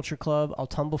 versus Culture Club, I'll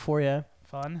Tumble For Ya.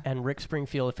 Fun. And Rick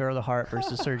Springfield, Affair of the Heart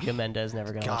versus Sergio Mendez,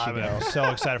 Never Gonna Let God, You I'm Go. so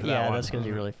excited for that Yeah, one. that's going to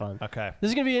be really fun. Okay. This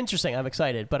is going to be interesting. I'm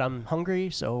excited, but I'm hungry,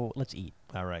 so let's eat.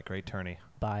 All right. Great tourney.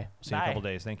 Bye. See you in a Bye. couple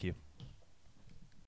days. Thank you.